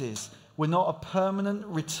 appearances were not a permanent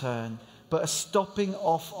return, but a stopping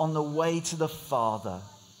off on the way to the Father.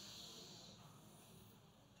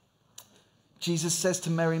 Jesus says to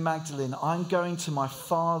Mary Magdalene, I'm going to my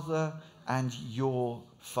Father and your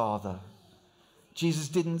Father. Jesus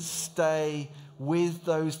didn't stay with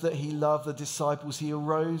those that he loved, the disciples. He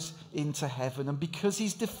arose into heaven. And because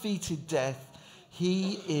he's defeated death,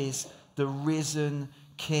 he is the risen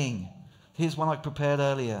King. Here's one I prepared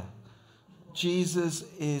earlier. Jesus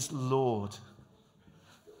is Lord.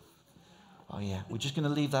 Oh yeah, we're just going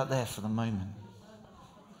to leave that there for the moment.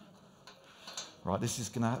 Right,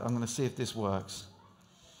 I'm going to see if this works.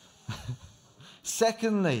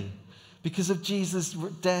 Secondly, because of Jesus'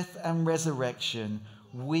 death and resurrection,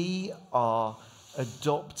 we are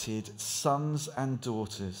adopted sons and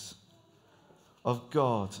daughters of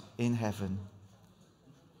God in heaven.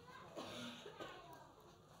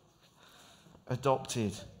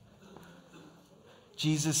 Adopted.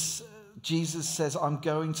 Jesus says, I'm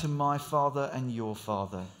going to my Father and your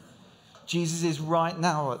Father. Jesus is right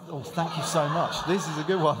now thank you so much. This is a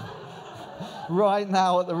good one. Right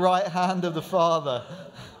now at the right hand of the Father.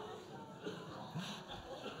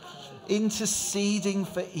 Interceding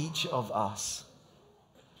for each of us.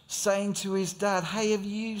 Saying to his dad, hey, have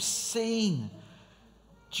you seen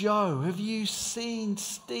Joe? Have you seen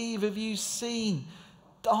Steve? Have you seen?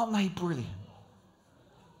 Aren't they brilliant?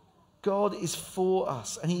 God is for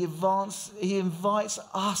us, and he invites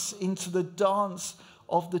us into the dance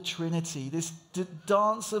of the Trinity, this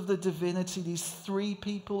dance of the divinity, these three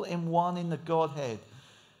people in one in the Godhead.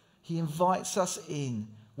 He invites us in.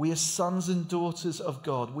 We are sons and daughters of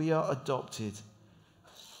God. We are adopted.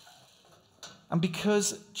 And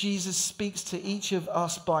because Jesus speaks to each of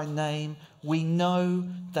us by name, we know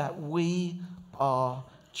that we are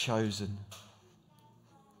chosen.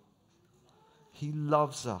 He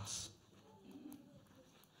loves us.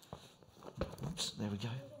 Oops, there we go.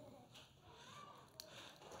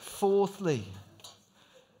 Fourthly,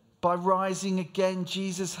 by rising again,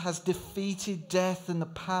 Jesus has defeated death and the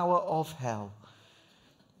power of hell.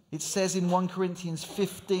 It says in 1 Corinthians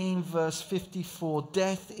 15, verse 54,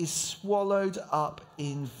 death is swallowed up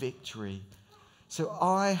in victory. So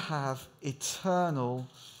I have eternal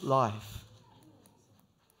life.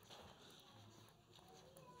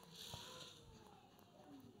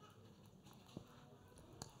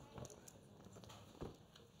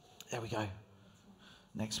 There we go.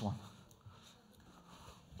 Next one.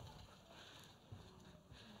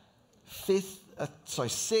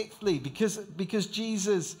 Sixthly, because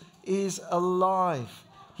Jesus is alive,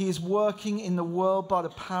 he is working in the world by the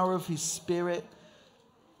power of his Spirit.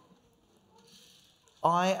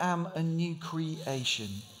 I am a new creation.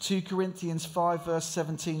 2 Corinthians 5 verse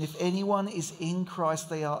 17. If anyone is in Christ,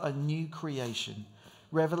 they are a new creation.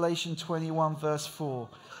 Revelation 21 verse 4.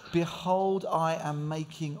 Behold, I am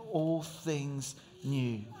making all things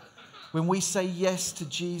new. When we say yes to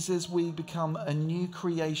Jesus, we become a new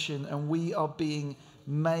creation and we are being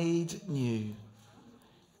made new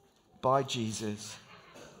by Jesus,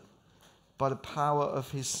 by the power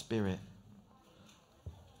of his Spirit.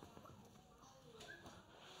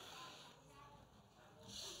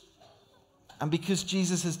 And because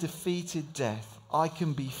Jesus has defeated death, I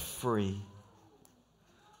can be free.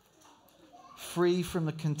 Free from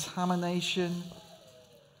the contamination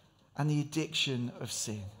and the addiction of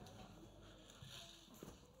sin.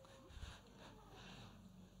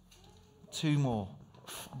 Two more.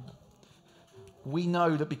 We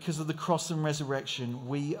know that because of the cross and resurrection,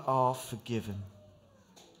 we are forgiven.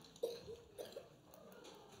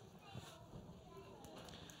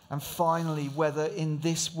 And finally, whether in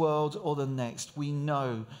this world or the next, we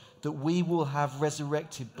know that we will have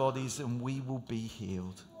resurrected bodies and we will be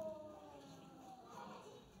healed.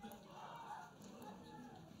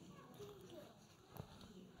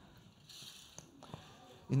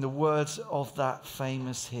 In the words of that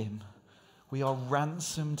famous hymn, we are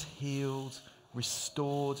ransomed, healed,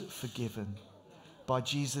 restored, forgiven by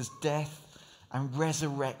Jesus' death and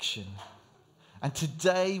resurrection. And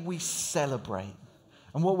today we celebrate.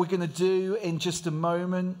 And what we're going to do in just a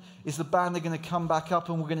moment is the band are going to come back up,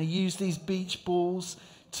 and we're going to use these beach balls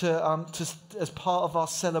as part of our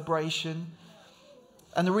celebration.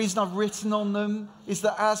 And the reason I've written on them is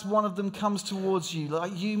that as one of them comes towards you,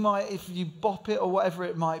 like you might, if you bop it or whatever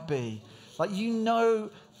it might be, like you know,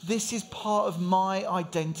 this is part of my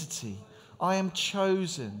identity. I am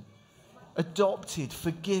chosen, adopted,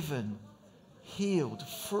 forgiven, healed,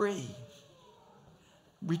 free,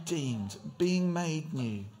 redeemed, being made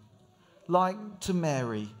new. Like to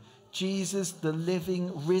Mary, Jesus, the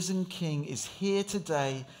living, risen King, is here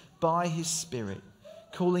today by his Spirit,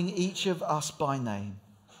 calling each of us by name.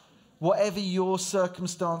 Whatever your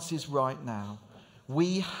circumstances right now,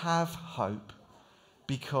 we have hope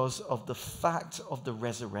because of the fact of the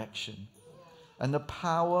resurrection and the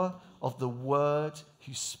power of the Word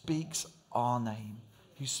who speaks our name,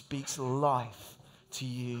 who speaks life to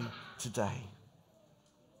you today.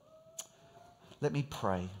 Let me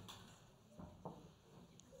pray.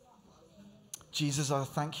 Jesus, I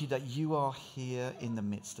thank you that you are here in the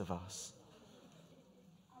midst of us.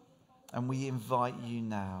 And we invite you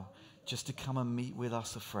now just to come and meet with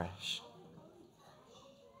us afresh.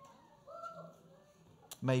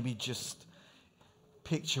 Maybe just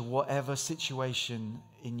picture whatever situation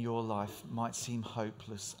in your life might seem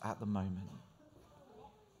hopeless at the moment.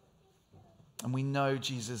 And we know,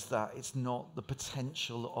 Jesus, that it's not the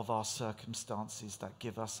potential of our circumstances that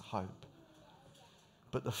give us hope,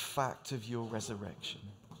 but the fact of your resurrection.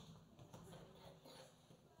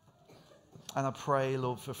 And I pray,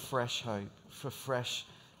 Lord, for fresh hope, for fresh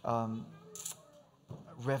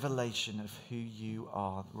revelation of who you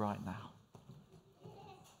are right now.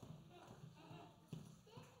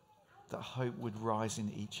 That hope would rise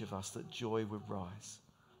in each of us, that joy would rise.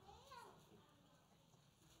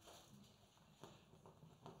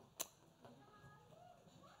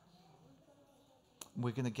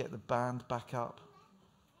 We're going to get the band back up.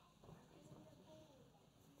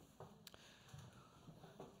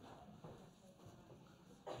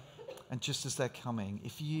 And just as they're coming,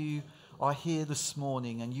 if you are here this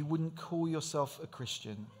morning and you wouldn't call yourself a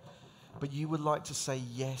Christian, but you would like to say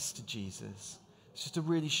yes to Jesus, it's just a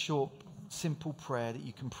really short, simple prayer that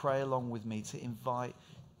you can pray along with me to invite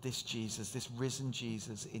this Jesus, this risen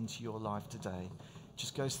Jesus, into your life today. It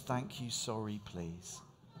just goes, thank you, sorry, please.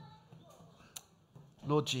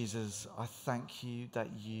 Lord Jesus, I thank you that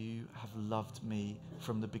you have loved me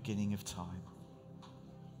from the beginning of time.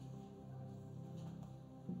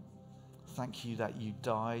 Thank you that you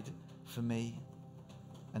died for me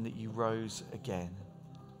and that you rose again.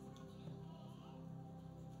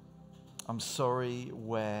 I'm sorry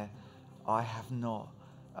where I have not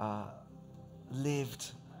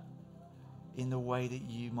lived in the way that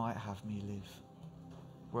you might have me live,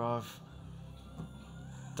 where I've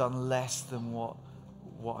done less than what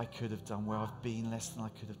I could have done, where I've been less than I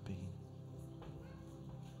could have been.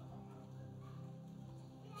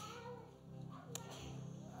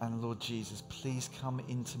 And Lord Jesus, please come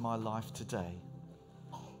into my life today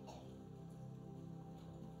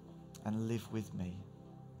and live with me.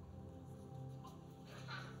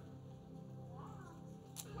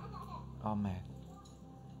 Amen.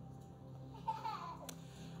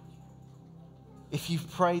 If you've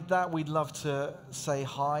prayed that, we'd love to say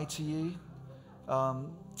hi to you.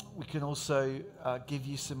 We can also give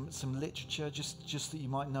you some literature, just that you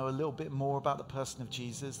might know a little bit more about the person of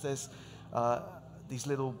Jesus. There's these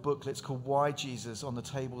little booklets called Why Jesus on the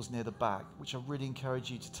tables near the back, which I really encourage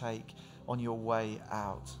you to take on your way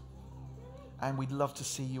out. And we'd love to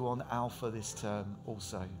see you on Alpha this term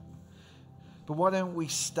also. But why don't we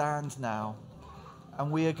stand now,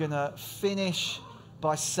 and we are going to finish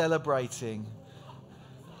by celebrating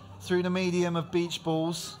through the medium of beach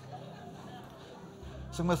balls.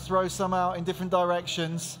 So I'm going to throw some out in different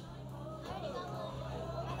directions.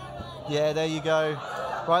 Yeah, there you go.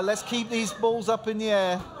 Right, let's keep these balls up in the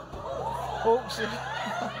air. Oops.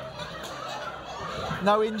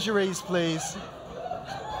 No injuries, please.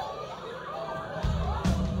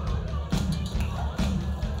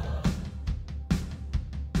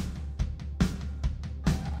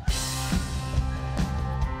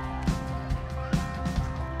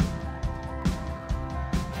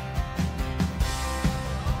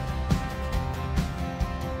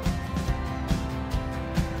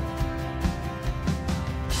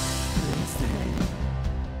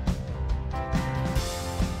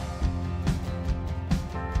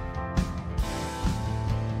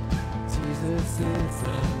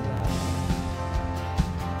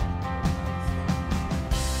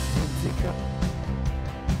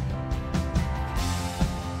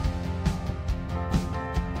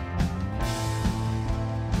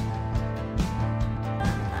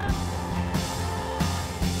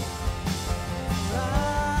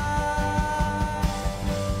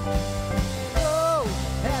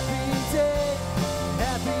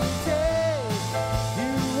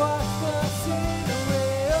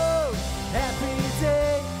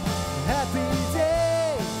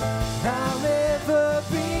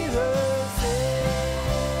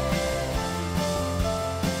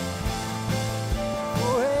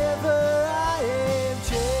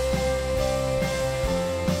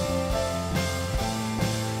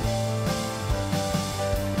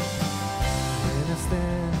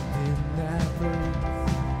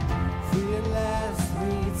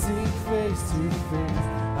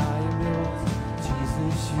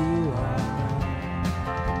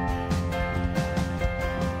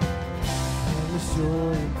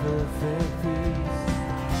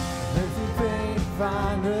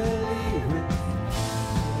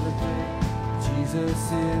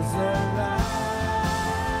 Jesus is alive.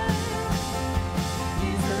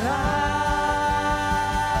 He's alive.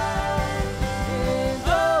 And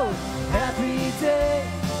oh, happy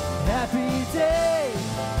day,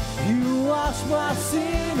 you wash my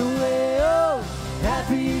sin away. Oh,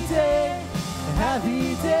 happy day,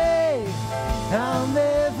 I'll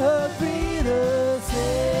never be the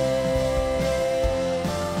same.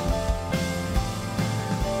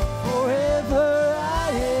 Forever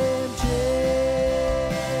I am changed.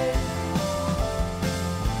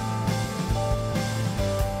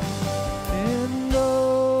 And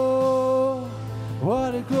oh,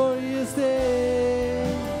 what a glorious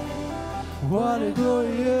day, what a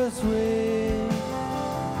glorious way.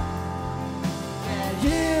 And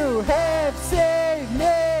you have saved me.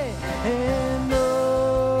 And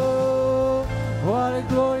oh, what a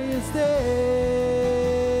glorious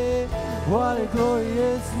day, what a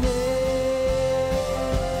glorious day.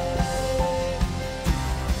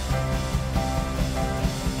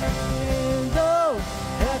 And oh,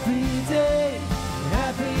 happy day,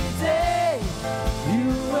 you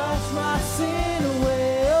wash my sin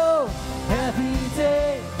away. Oh, happy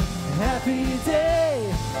day,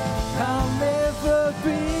 I'll never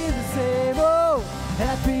be the same. Oh,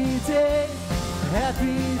 happy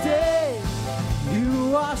day, you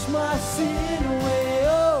wash my sin away.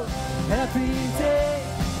 Oh, happy day,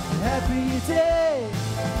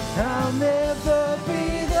 I'll never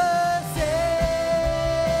be the same.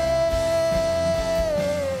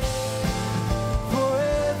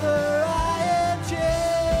 Forever I am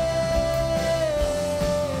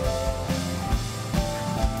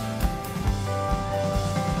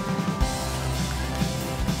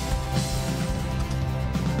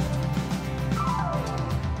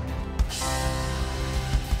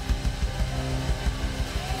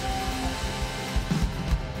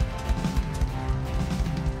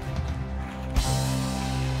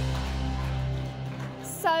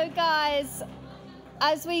So, guys,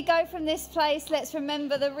 as we go from this place, let's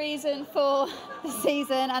remember the reason for the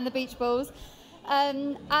season and the beach balls.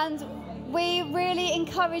 And we really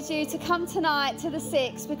encourage you to come tonight to the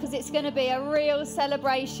 6 because it's going to be a real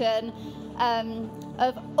celebration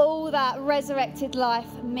of all that resurrected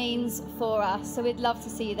life means for us. So we'd love to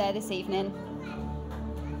see you there this evening.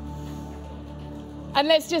 And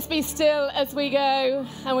let's just be still as we go,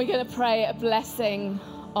 and we're going to pray a blessing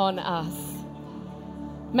on us.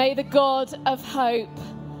 May the God of hope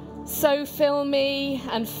so fill me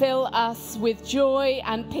and fill us with joy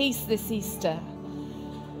and peace this Easter,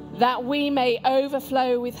 that we may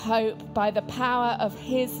overflow with hope by the power of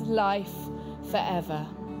his life forever.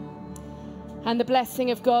 And the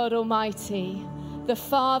blessing of God Almighty, the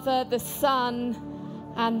Father, the Son,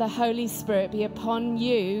 and the Holy Spirit be upon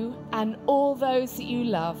you and all those that you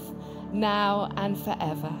love, now and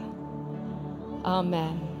forever.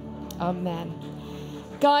 Amen. Amen.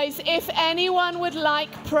 Guys, if anyone would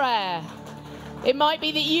like prayer, it might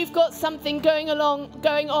be that you've got something going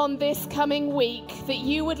on this coming week that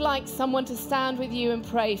you would like someone to stand with you and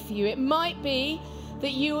pray for you. It might be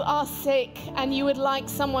that you are sick and you would like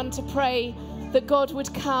someone to pray that God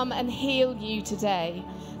would come and heal you today.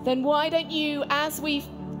 Then why don't you, as we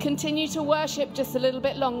continue to worship just a little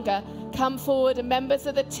bit longer, come forward and members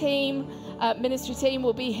of the team, ministry team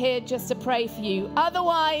will be here just to pray for you.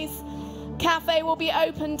 Otherwise, cafe will be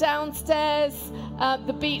open downstairs.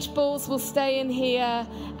 The beach balls will stay in here.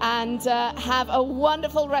 And have a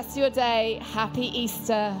wonderful rest of your day. Happy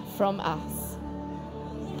Easter from us.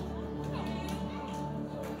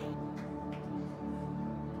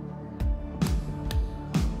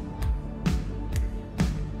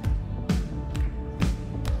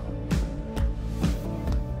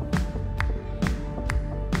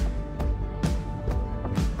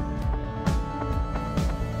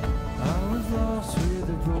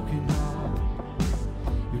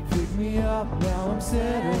 Now I'm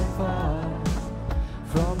set apart.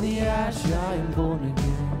 From the ash I am born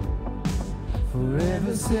again,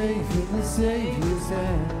 forever safe in the Savior's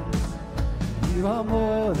hands. You are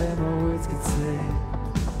more than my words could say.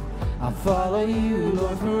 I'll follow you,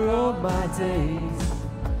 Lord, for all my days.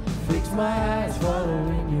 Fix my eyes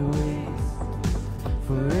following your ways,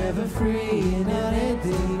 forever free in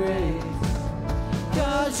unending grace.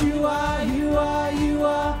 'Cause you are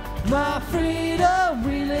my freedom.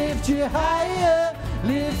 We lift you higher,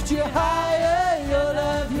 your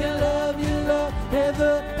love,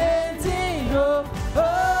 never ending. Oh, oh,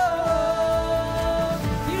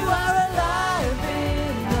 you are alive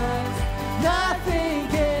in us, nothing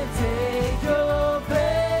can take your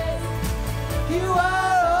place. You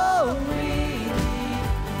are all we need,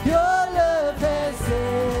 your love has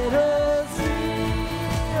set us free.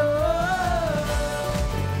 Oh,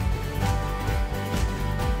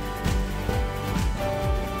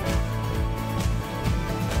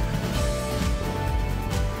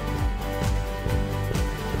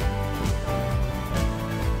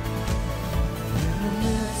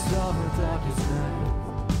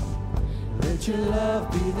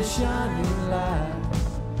 be the shining light,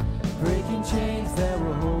 breaking chains that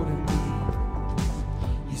were holding me.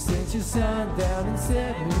 You sent your son down and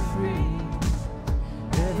set me free.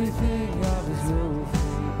 Everything of his will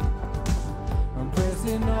free. I'm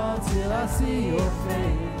pressing on till I see your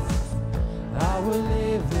face. I will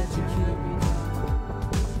live that you keep me down,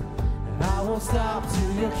 and I won't stop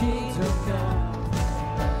till your kingdom come.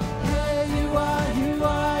 Yeah, you are, you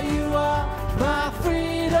are, you are my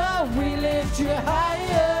freedom. We lift you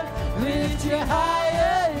higher, lift you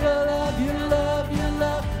higher. Your love, your love, your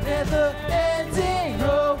love, never ending.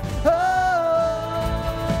 Oh, oh,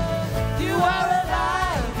 you are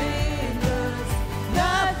alive in us.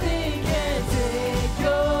 Nothing can take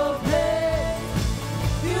your place.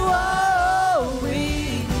 You are all we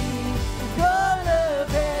need. Your love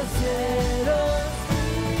has set us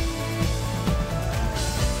free.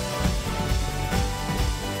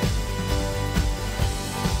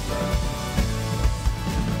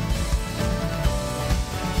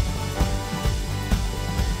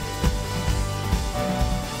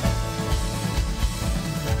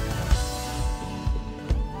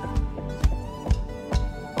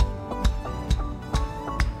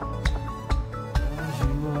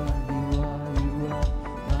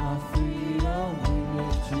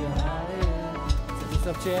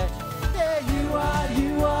 Church. Yeah, you are,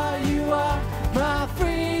 you are, you are my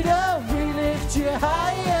freedom. We lift you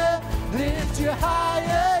higher, lift you higher.